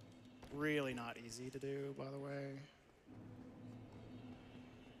really not easy to do, by the way.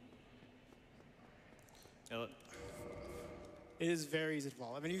 It is very easy to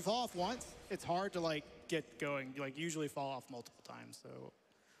fall. I mean, if you fall off once, it's hard to like get going. You like usually fall off multiple times, so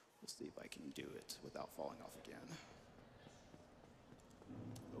we'll see if I can do it without falling off again.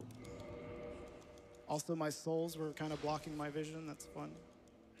 Oh. Also, my souls were kind of blocking my vision. That's fun.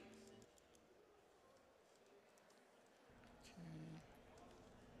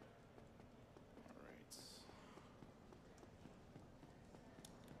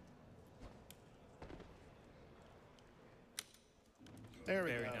 There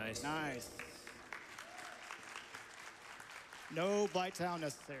we go. Very nice. Nice. No Blight Town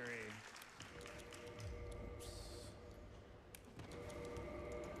necessary.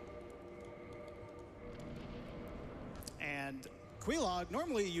 And Quelaag,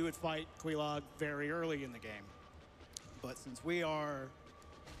 normally you would fight Quelaag very early in the game. But since we are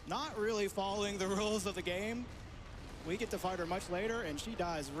not really following the rules of the game, we get to fight her much later, and she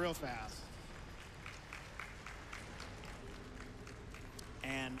dies real fast.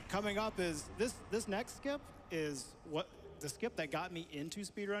 And coming up is this next skip is what the skip that got me into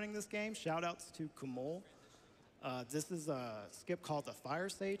speedrunning this game. Shout outs to Kumul. This is a skip called the Fire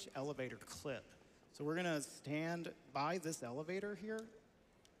Sage Elevator Clip. So we're gonna stand by this elevator here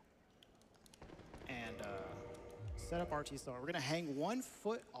and set up RT-Star. We're gonna hang 1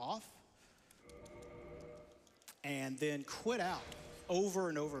 foot off and then quit out over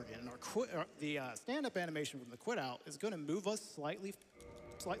and over again. And the stand-up animation from the quit out is gonna move us slightly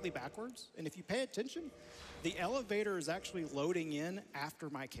backwards. And if you pay attention, the elevator is actually loading in after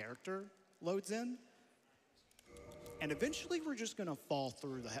my character loads in. And eventually we're just gonna fall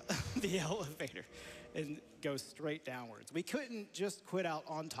through the elevator and go straight downwards. We couldn't just quit out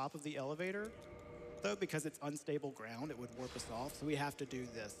on top of the elevator though, because it's unstable ground, it would warp us off. So we have to do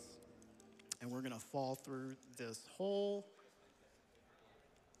this. And we're gonna fall through this hole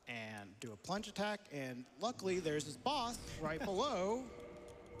and do a plunge attack. And luckily there's this boss right below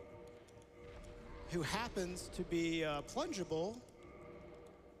who happens to be plungeable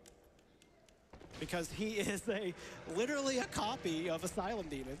because he is literally a copy of Asylum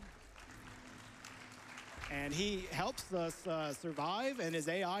Demon. And he helps us survive, and his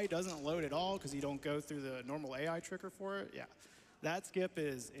AI doesn't load at all because you don't go through the normal AI trigger for it. Yeah, that skip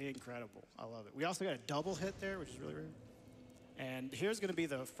is incredible. I love it. We also got a double hit there, which is really rare. And here's gonna be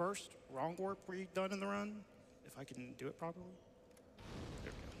the first wrong warp we've done in the run, if I can do it properly.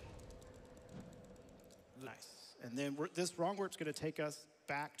 There we go. Nice. And then this wrong warp's gonna take us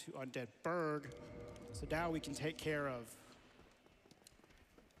back to Undead Berg. So now we can take care of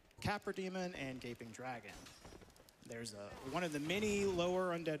Capra Demon and Gaping Dragon. There's one of the many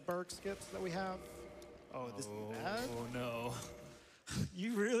lower Undead Berg skips that we have. Oh, this is bad. Oh no.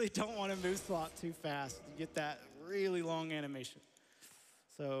 You really don't want to move slot too fast. You get that really long animation.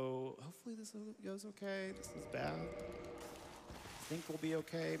 So hopefully this goes okay. This is bad. I think we'll be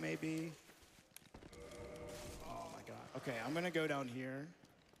okay, maybe. Oh my God. Okay, I'm gonna go down here.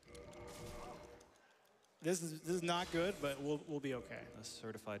 This is not good, but we'll be okay. A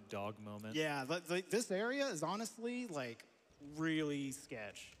certified dog moment. Yeah, like this area is honestly like really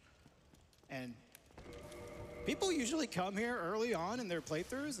sketch. And people usually come here early on in their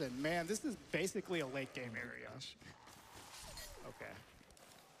playthroughs, and man, this is basically a late game area. Okay.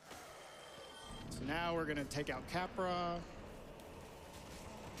 So now we're gonna take out Capra.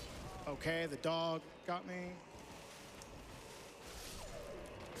 Okay, the dog got me.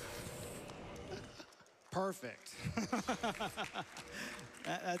 Perfect.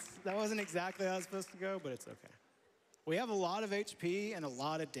 that wasn't exactly how it was supposed to go, but it's okay. We have a lot of HP and a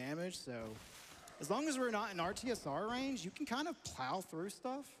lot of damage, so as long as we're not in RTSR range, you can kind of plow through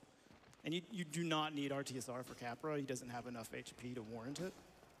stuff. And you do not need RTSR for Capra. He doesn't have enough HP to warrant it.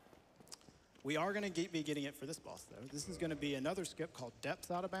 We are going to be getting it for this boss, though. This is going to be another skip called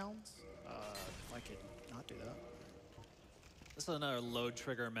Depths Out of Bounds. If I could not do that. This is another load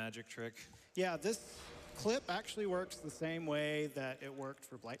trigger magic trick. Yeah, this clip actually works the same way that it worked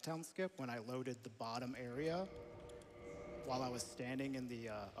for Blighttown skip when I loaded the bottom area. while I was standing in the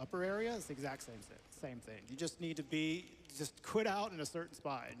upper area. It's the exact same thing. You just need to just quit out in a certain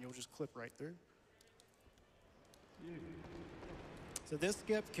spot, and you'll just clip right through. So this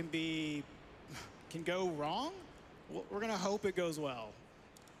skip can go wrong. We're gonna hope it goes well.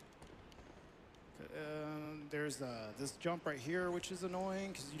 There's this jump right here, which is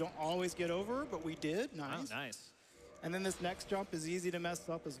annoying because you don't always get over, but we did. Nice. Oh, nice. And then this next jump is easy to mess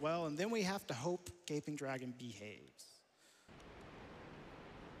up as well. And then we have to hope Gaping Dragon behaves.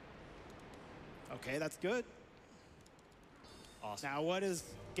 Okay, that's good. Awesome. Now, what does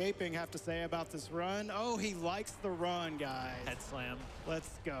Gaping have to say about this run? Oh, he likes the run, guys. Head slam. Let's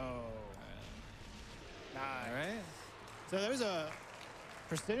go. Nice. All right. So there's a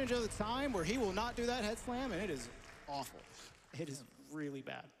percentage of the time where he will not do that head slam, and it is awful. It is really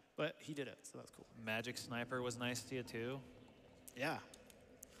bad. But he did it, so that's cool. Magic Sniper was nice to you, too. Yeah.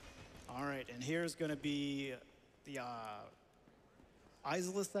 All right, and here's going to be the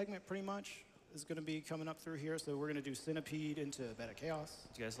Isla segment, pretty much, is going to be coming up through here. So we're going to do Centipede into Beta Chaos.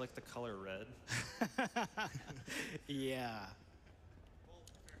 Do you guys like the color red? Yeah.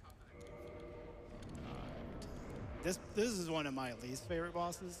 This is one of my least favorite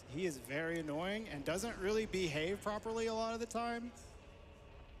bosses. He is very annoying and doesn't really behave properly a lot of the time.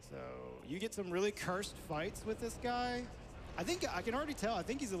 So you get some really cursed fights with this guy. I think I can already tell. I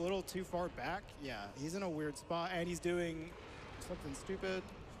think he's a little too far back. Yeah, he's in a weird spot and he's doing something stupid.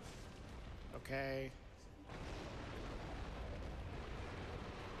 Okay.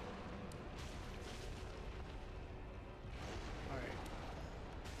 All right.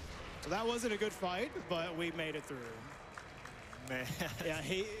 So that wasn't a good fight, but we made it through. Man. Yeah,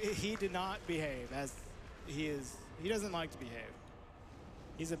 he did not behave as he doesn't like to behave.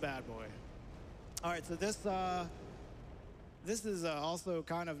 He's a bad boy. All right, so this is also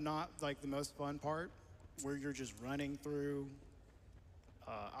kind of not like the most fun part, where you're just running through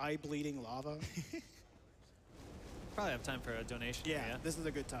eye-bleeding lava. Probably have time for a donation. Yeah, this is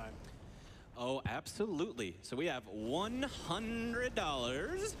a good time. Oh, absolutely. So we have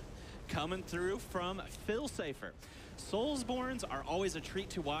 $100 coming through from Phil Safer. Soulsborns are always a treat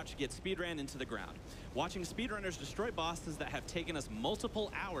to watch get speedran into the ground. Watching speedrunners destroy bosses that have taken us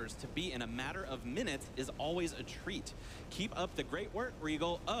multiple hours to beat in a matter of minutes is always a treat. Keep up the great work,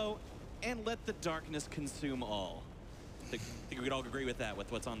 Regole. Oh, and let the darkness consume all. I think we could all agree with that, with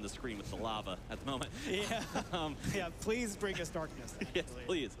what's on the screen with the lava at the moment. Yeah, yeah, please bring us darkness. Yes,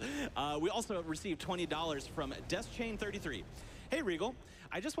 please. We also received $20 from DeathChain33. Hey, Regole.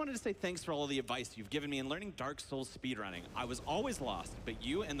 I just wanted to say thanks for all the advice you've given me in learning Dark Souls speedrunning. I was always lost, but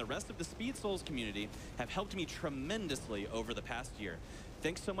you and the rest of the Speed Souls community have helped me tremendously over the past year.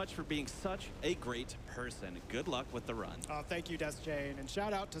 Thanks so much for being such a great person. Good luck with the run. Oh, thank you, DeathChain, and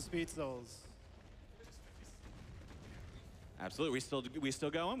shout out to Speed Souls. Absolutely. We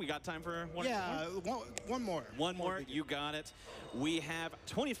still going? We got time for one? Yeah, one more. One more. You got it. We have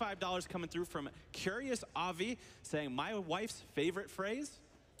 $25 coming through from Curious Avi saying, my wife's favorite phrase,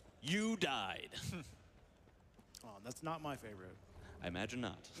 you died. Oh, that's not my favorite. I imagine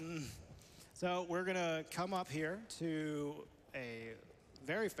not. So we're going to come up here to a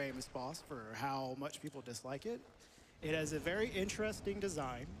very famous boss for how much people dislike it. It has a very interesting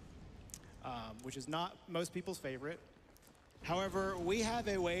design, which is not most people's favorite. However, we have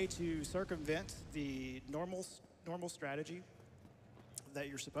a way to circumvent the normal strategy that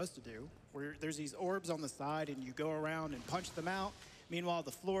you're supposed to do, where there's these orbs on the side and you go around and punch them out. Meanwhile,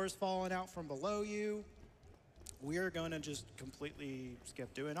 the floor is falling out from below you. We're gonna just completely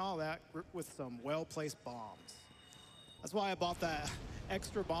skip doing all that with some well-placed bombs. That's why I bought that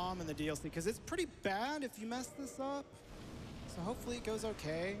extra bomb in the DLC, because it's pretty bad if you mess this up. So hopefully it goes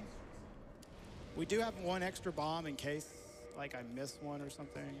okay. We do have one extra bomb in case like I miss one or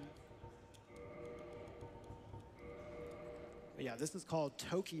something. But yeah, this is called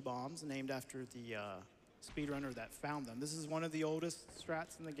Toki bombs, named after the speedrunner that found them. This is one of the oldest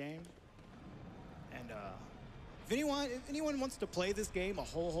strats in the game. And if anyone wants to play this game a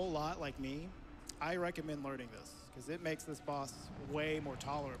whole lot like me, I recommend learning this, because it makes this boss way more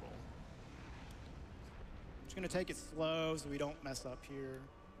tolerable. I'm just gonna take it slow so we don't mess up here.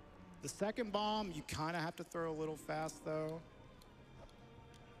 The second bomb, you kind of have to throw a little fast, though.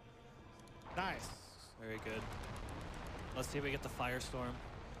 Nice. Very good. Let's see if we get the Firestorm.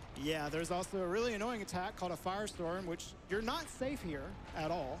 Yeah, there's also a really annoying attack called a Firestorm, which you're not safe here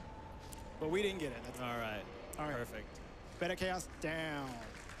at all. But we didn't get it. That's All right. All right. Perfect. Beta Chaos down.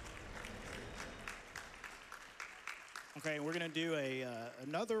 Okay, we're going to do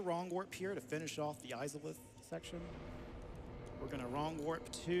another wrong warp here to finish off the Izalith section. We're going to wrong warp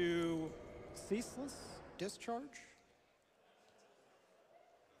to Ceaseless Discharge.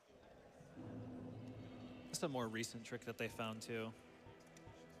 It's a more recent trick that they found too.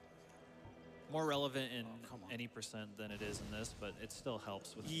 More relevant in any percent than it is in this, but it still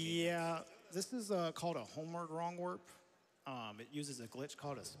helps with the Yeah, this is called a homeward wrong warp. It uses a glitch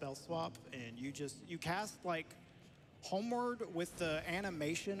called a spell swap, and you cast like homeward with the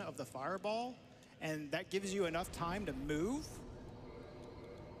animation of the fireball, and that gives you enough time to move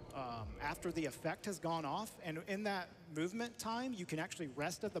after the effect has gone off. And in that movement time, you can actually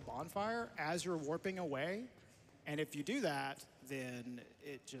rest at the bonfire as you're warping away. And if you do that, then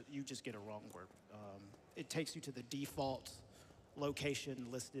you just get a wrong warp. It takes you to the default location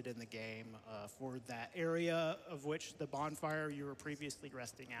listed in the game for that area of which the bonfire you were previously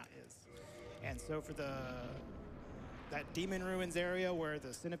resting at is. And so for that Demon Ruins area where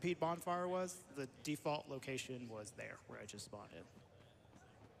the Centipede bonfire was, the default location was there where I just spawned in.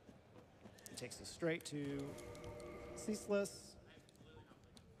 It takes us straight to Ceaseless.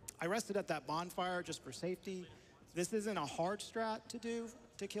 I rested at that bonfire just for safety. This isn't a hard strat to do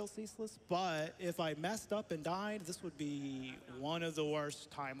to kill Ceaseless, but if I messed up and died, this would be one of the worst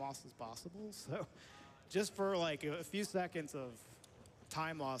time losses possible. So just for like a few seconds of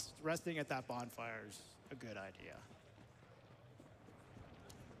time loss, resting at that bonfire is a good idea.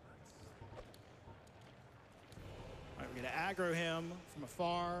 All right, we're gonna aggro him from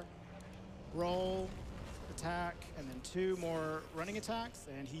afar, roll, attack, and then 2 more running attacks,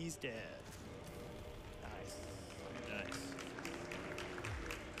 and he's dead. Nice.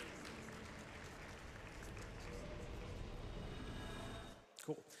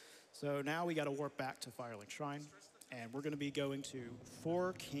 Cool. So now we got to warp back to Firelink Shrine, and we're going to be going to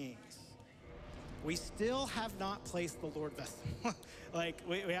 4 Kings. We still have not placed the Lord Vessel. Like,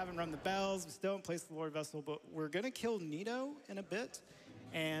 we haven't rung the bells, we still haven't placed the Lord Vessel, but we're going to kill Nito in a bit,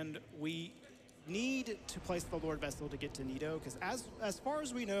 and we need to place the Lord Vessel to get to Nito, because as far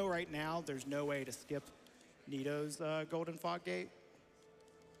as we know right now, there's no way to skip Nito's Golden Fog Gate.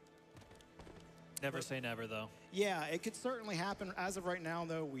 Never say never, though. Yeah, it could certainly happen. As of right now,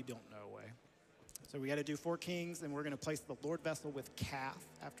 though, we don't know way. So we got to do 4 Kings, and we're going to place the Lord Vessel with Calf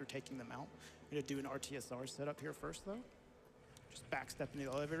after taking them out. We're going to do an RTSR setup here first, though. Just backstep into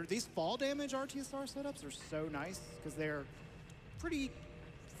the elevator. These fall damage RTSR setups are so nice because they're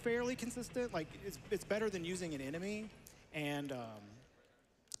fairly consistent. Like, it's better than using an enemy. And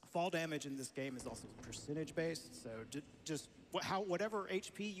fall damage in this game is also percentage-based. So just whatever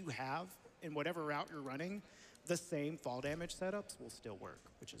HP you have in whatever route you're running, the same fall damage setups will still work,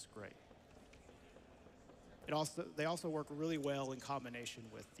 which is great. They also work really well in combination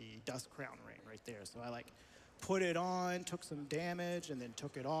with the Dust Crown Ring right there. So I like put it on, took some damage, and then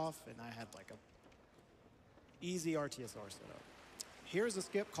took it off, and I had like a easy RTSR setup. Here's a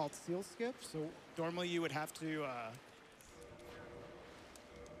skip called Seal Skip. So normally you would have to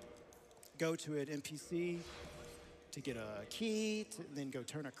go to an NPC to get a key, and then go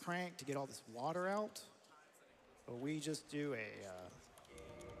turn a crank to get all this water out. But we just do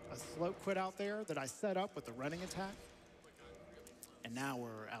a slope quit out there that I set up with the running attack. And now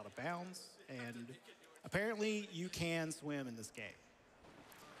we're out of bounds. And apparently you can swim in this game.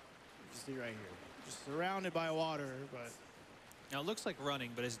 You see right here. Just surrounded by water, but... Now it looks like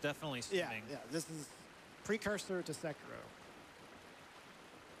running, but it's definitely swimming. Yeah, this is precursor to Sekiro.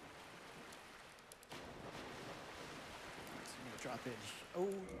 So I'm gonna drop in. Oh,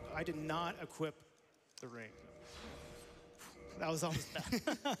 I did not equip the ring. That was almost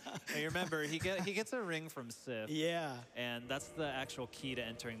bad. Now you remember, he gets a ring from Sif. Yeah. And that's the actual key to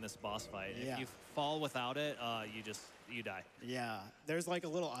entering this boss fight. Yeah. If you fall without it, you die. Yeah. There's like a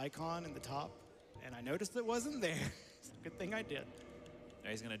little icon in the top, and I noticed it wasn't there. It's a good thing I did.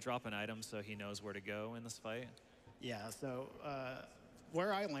 Now he's gonna drop an item so he knows where to go in this fight. Yeah, so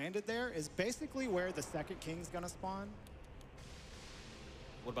where I landed there is basically where the second king's gonna spawn.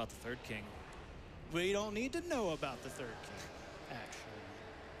 What about the third king? We don't need to know about the third king,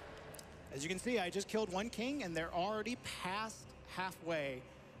 actually. As you can see, I just killed 1 king, and they're already past halfway.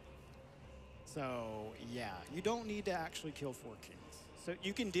 So, yeah, you don't need to actually kill 4 kings. So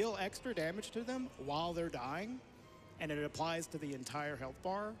you can deal extra damage to them while they're dying, and it applies to the entire health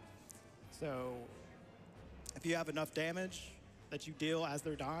bar. So if you have enough damage that you deal as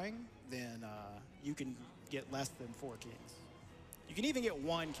they're dying, then you can get less than 4 kings. You can even get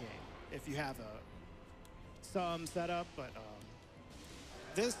 1 king if you have some setup, but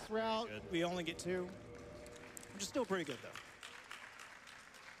this route, we only get 2, which is still pretty good, though.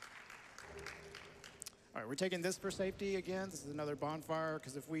 All right, we're taking this for safety again. This is another bonfire,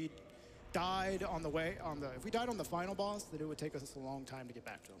 because if we died on the final boss, then it would take us a long time to get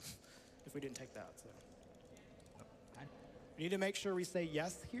back to him if we didn't take that. So. We need to make sure we say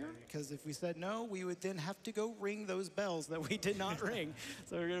yes here, because if we said no, we would then have to go ring those bells that we did not ring.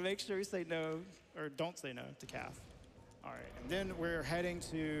 So we're going to make sure we say no, or don't say no to calf. All right, and then we're heading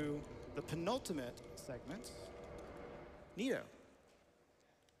to the penultimate segment, Nito.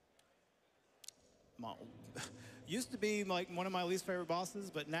 Used to be like one of my least favorite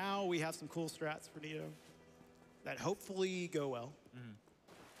bosses, but now we have some cool strats for Nito that hopefully go well.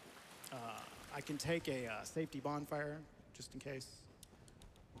 I can take a safety bonfire just in case.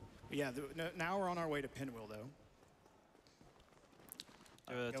 But yeah, now we're on our way to Pinwheel though.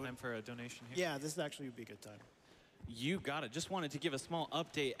 Time for a donation here? Yeah, this actually would be a good time. You got it. Just wanted to give a small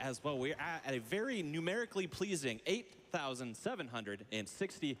update as well. We're at a very numerically pleasing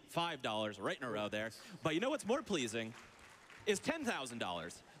 $8,765 right in a row there. But you know what's more pleasing is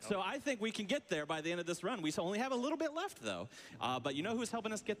 $10,000. So I think we can get there by the end of this run. We only have a little bit left, though. But you know who's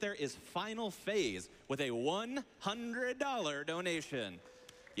helping us get there is Final Phase with a $100 donation.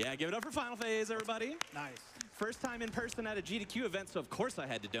 Yeah, give it up for Final Phase, everybody. Nice. First time in person at a GDQ event, so of course I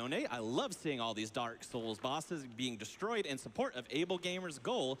had to donate. I love seeing all these Dark Souls bosses being destroyed in support of Able Gamer's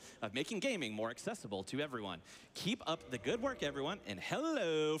goal of making gaming more accessible to everyone. Keep up the good work, everyone, and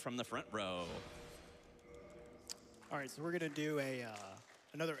hello from the front row. All right, so we're gonna do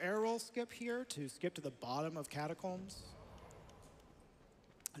another air roll skip here to skip to the bottom of Catacombs.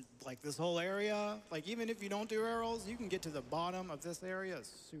 Like this whole area, like even if you don't do air rolls, you can get to the bottom of this area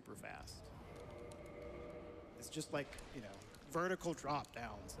super fast. It's just like, you know, vertical drop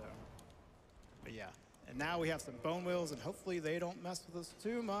down, so. But yeah, and now we have some bone wheels, and hopefully they don't mess with us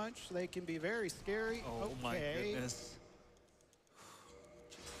too much. They can be very scary. Oh my goodness.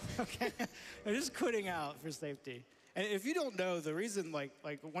 Okay, I'm just quitting out for safety. And if you don't know, the reason, like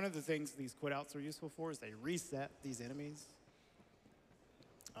one of the things these quit outs are useful for is they reset these enemies.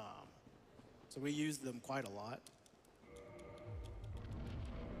 So we use them quite a lot.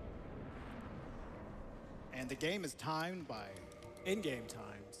 And the game is timed by in-game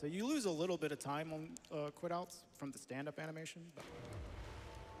time. So you lose a little bit of time on quit outs from the stand-up animation. But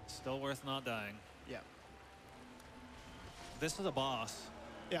Still worth not dying. yeah. This is a boss.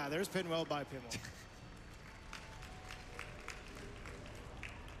 Yeah, there's Pinwheel by Pinwheel.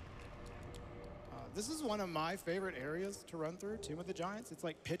 This is one of my favorite areas to run through, Tomb of the Giants. It's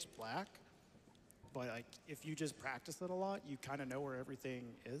like pitch black, but like if you just practice it a lot, you kind of know where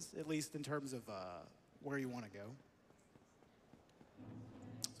everything is, at least in terms of where you want to go.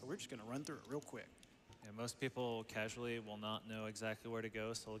 So we're just gonna run through it real quick. Yeah, most people casually will not know exactly where to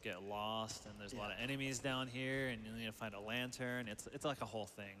go, so they'll get lost, and there's a lot of enemies down here, and you need to find a lantern. It's like a whole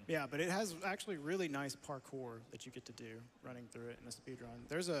thing. Yeah, but it has actually really nice parkour that you get to do running through it in a speed run.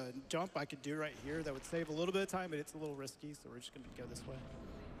 There's a jump I could do right here that would save a little bit of time, but it's a little risky, so we're just gonna go this way.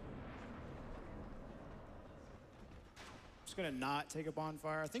 Just gonna not take a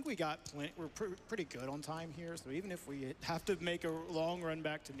bonfire. I think we got we're pretty good on time here, so even if we have to make a long run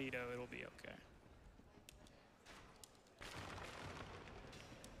back to Nito, it'll be okay.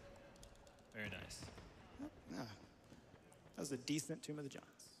 Very nice. Yeah. That was a decent Tomb of the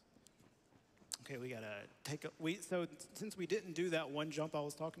Giants. Okay, we gotta take so since we didn't do that one jump I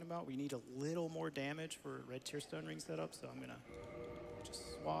was talking about, we need a little more damage for red tearstone ring setup, so I'm gonna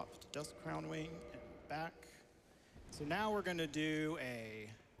just swap to Dusk Crown Wing and back. So now we're gonna do a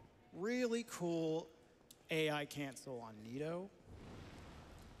really cool AI cancel on Nito.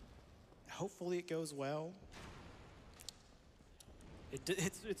 Hopefully it goes well.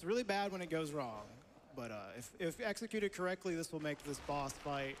 It's really bad when it goes wrong, but if executed correctly, this will make this boss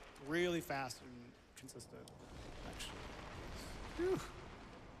fight really fast and consistent, actually. Whew.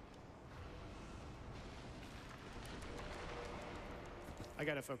 I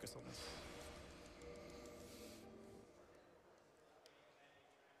gotta focus on this.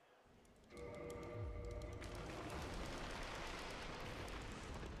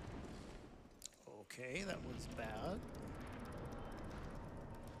 Okay, that was bad.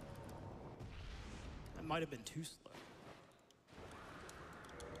 That might have been too slow.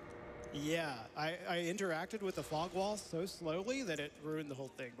 Yeah, I interacted with the fog wall so slowly that it ruined the whole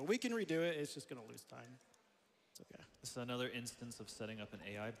thing. But we can redo it. It's just going to lose time. It's okay. This is another instance of setting up an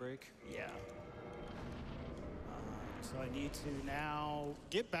AI break. Yeah. So I need to now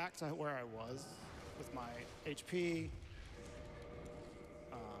get back to where I was with my HP. Need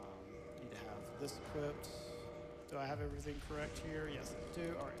to have this equipped. Do I have everything correct here? Yes, I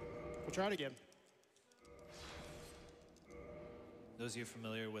do. All right. We'll try it again. Those of you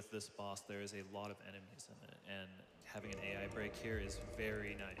familiar with this boss, there is a lot of enemies in it, and having an AI break here is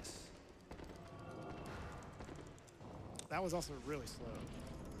very nice. That was also really slow.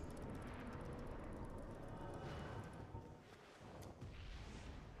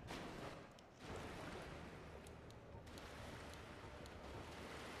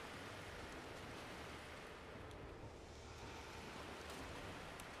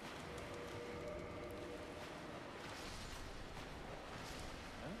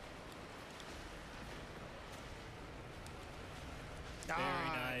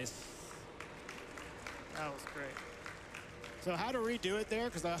 That was great. So how to redo it there?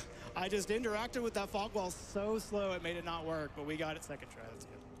 Because I just interacted with that fog wall so slow it made it not work, but we got it second try. That's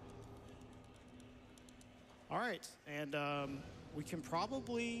good. All right, and we can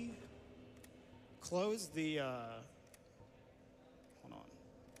probably close the, hold on,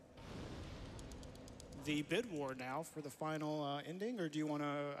 the bid war now for the final ending, or do you want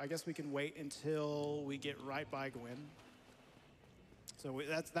to, I guess we can wait until we get right by Gwen. So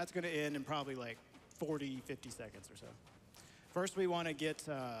that's going to end in probably like 40, 50 seconds or so. First, we want to get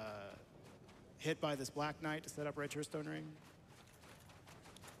hit by this Black Knight to set up Red Stone Ring.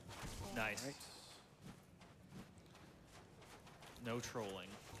 Nice. Right. No trolling.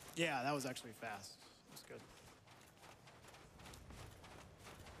 Yeah, that was actually fast. That's good.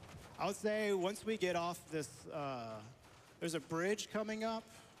 I would say once we get off this, there's a bridge coming up.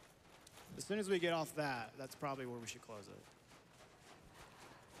 As soon as we get off that, that's probably where we should close it.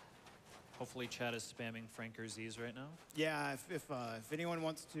 Hopefully chat is spamming Franker Z's right now. Yeah, if anyone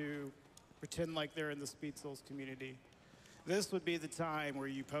wants to pretend like they're in the Speed Souls community, this would be the time where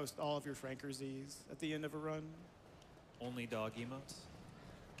you post all of your Franker Z's at the end of a run. Only dog emotes.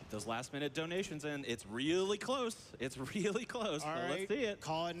 Get those last-minute donations in. It's really close. It's really close. All So right, let's see it.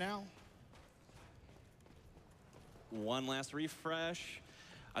 Call it now. One last refresh.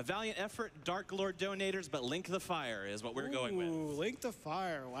 A valiant effort, Dark Lord donators, but Link the Fire is what we're going with. Ooh, Link the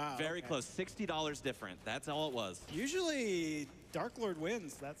Fire, wow. Very okay. close, $60 different. That's all it was. Usually, Dark Lord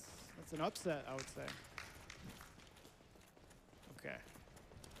wins. That's an upset, I would say. Okay.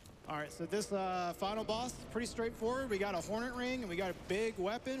 All right, so this final boss is pretty straightforward. We got a Hornet Ring, and we got a big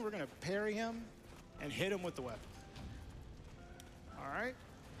weapon. We're going to parry him and hit him with the weapon. All right.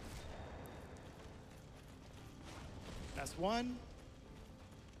 That's one.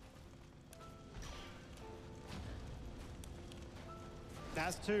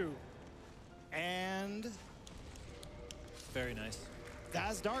 That's two. And Very nice.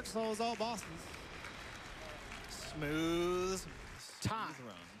 that's Dark Souls, all bosses. Smooth Time.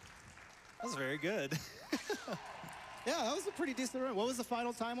 run. That was very good. Yeah, that was a pretty decent run. What was the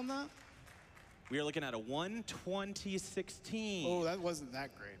final time on that? We are looking at a 1:20:16. Oh, that wasn't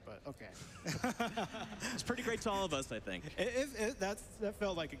that great, but okay. It's pretty great to all of us, I think. That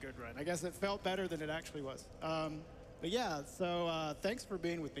felt like a good run. I guess it felt better than it actually was. But yeah, so thanks for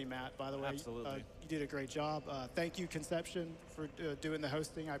being with me, Matt, by the way. Absolutely. You did a great job. Thank you, Konception, for doing the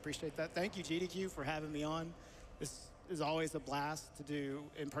hosting. I appreciate that. Thank you, GDQ, for having me on. This is always a blast to do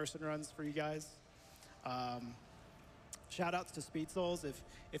in-person runs for you guys. Shout outs to Speed Souls.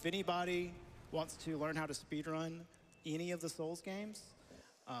 If anybody wants to learn how to speedrun any of the Souls games,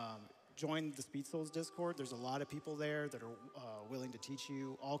 join the Speed Souls Discord. There's a lot of people there that are willing to teach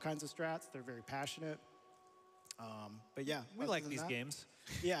you all kinds of strats. They're very passionate. But yeah, We like these games.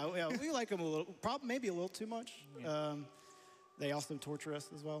 Yeah, we like them a little, maybe a little too much. Yeah. They also torture us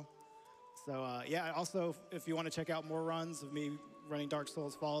as well. So yeah, also, if you want to check out more runs of me running Dark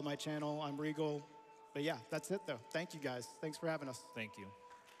Souls, follow my channel. I'm Regole. But yeah, that's it though. Thank you guys. Thanks for having us. Thank you.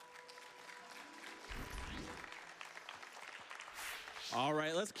 All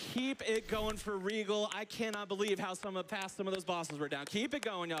right, let's keep it going for Regole. I cannot believe how some of those bosses were down. Keep it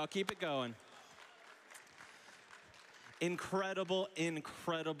going, y'all. Keep it going. Incredible,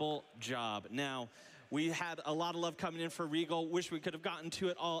 incredible job. Now, we had a lot of love coming in for Regole. Wish we could have gotten to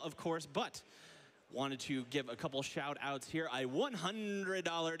it all, of course, but wanted to give a couple shout outs here. A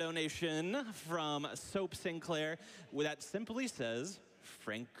 $100 donation from Soap Sinclair that simply says,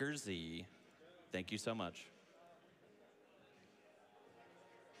 Franker Z. Thank you so much.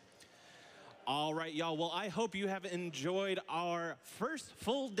 All right, y'all. Well, I hope you have enjoyed our first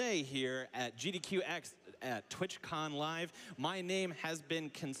full day here at GDQX at TwitchCon Live. My name has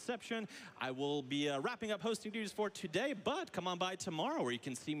been Konception. I will be wrapping up hosting duties for today, but come on by tomorrow where you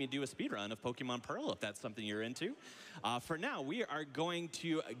can see me do a speedrun of Pokemon Pearl if that's something you're into. For now, we are going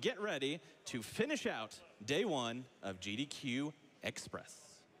to get ready to finish out day one of GDQ Express.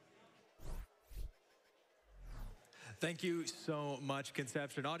 Thank you so much,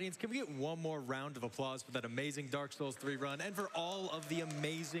 Konception. Audience, can we get one more round of applause for that amazing Dark Souls 3 run and for all of the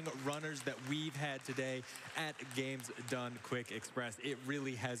amazing runners that we've had today at Games Done Quick Express. It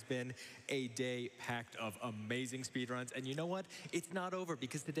really has been a day packed of amazing speedruns. And you know what? It's not over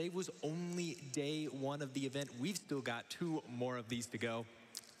because today was only day one of the event. We've still got 2 more of these to go.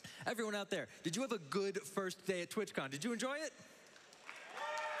 Everyone out there, did you have a good first day at TwitchCon? Did you enjoy it?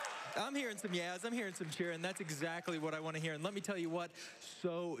 I'm hearing some yeahs, I'm hearing some cheering. That's exactly what I want to hear. And let me tell you what,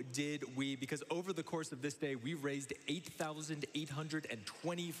 so did we, because over the course of this day, we raised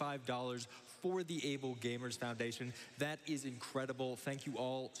 $8,825 for the Able Gamers Foundation. That is incredible. Thank you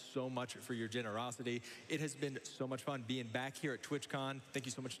all so much for your generosity. It has been so much fun being back here at TwitchCon. Thank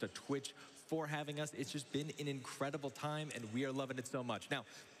you so much to Twitch for having us. It's just been an incredible time, and we are loving it so much. Now,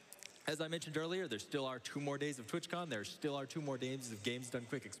 as I mentioned earlier, there still are 2 more days of TwitchCon. There still are 2 more days of Games Done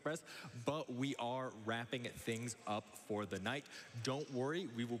Quick Express, but we are wrapping things up for the night. Don't worry,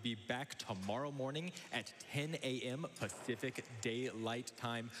 we will be back tomorrow morning at 10 a.m. Pacific Daylight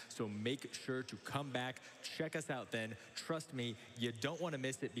Time, so make sure to come back. Check us out then. Trust me, you don't want to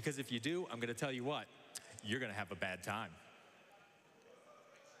miss it, because if you do, I'm going to tell you what, you're going to have a bad time.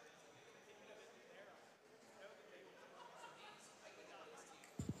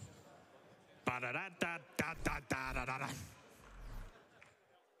 Ba-da-da-da-da-da-da-da-da.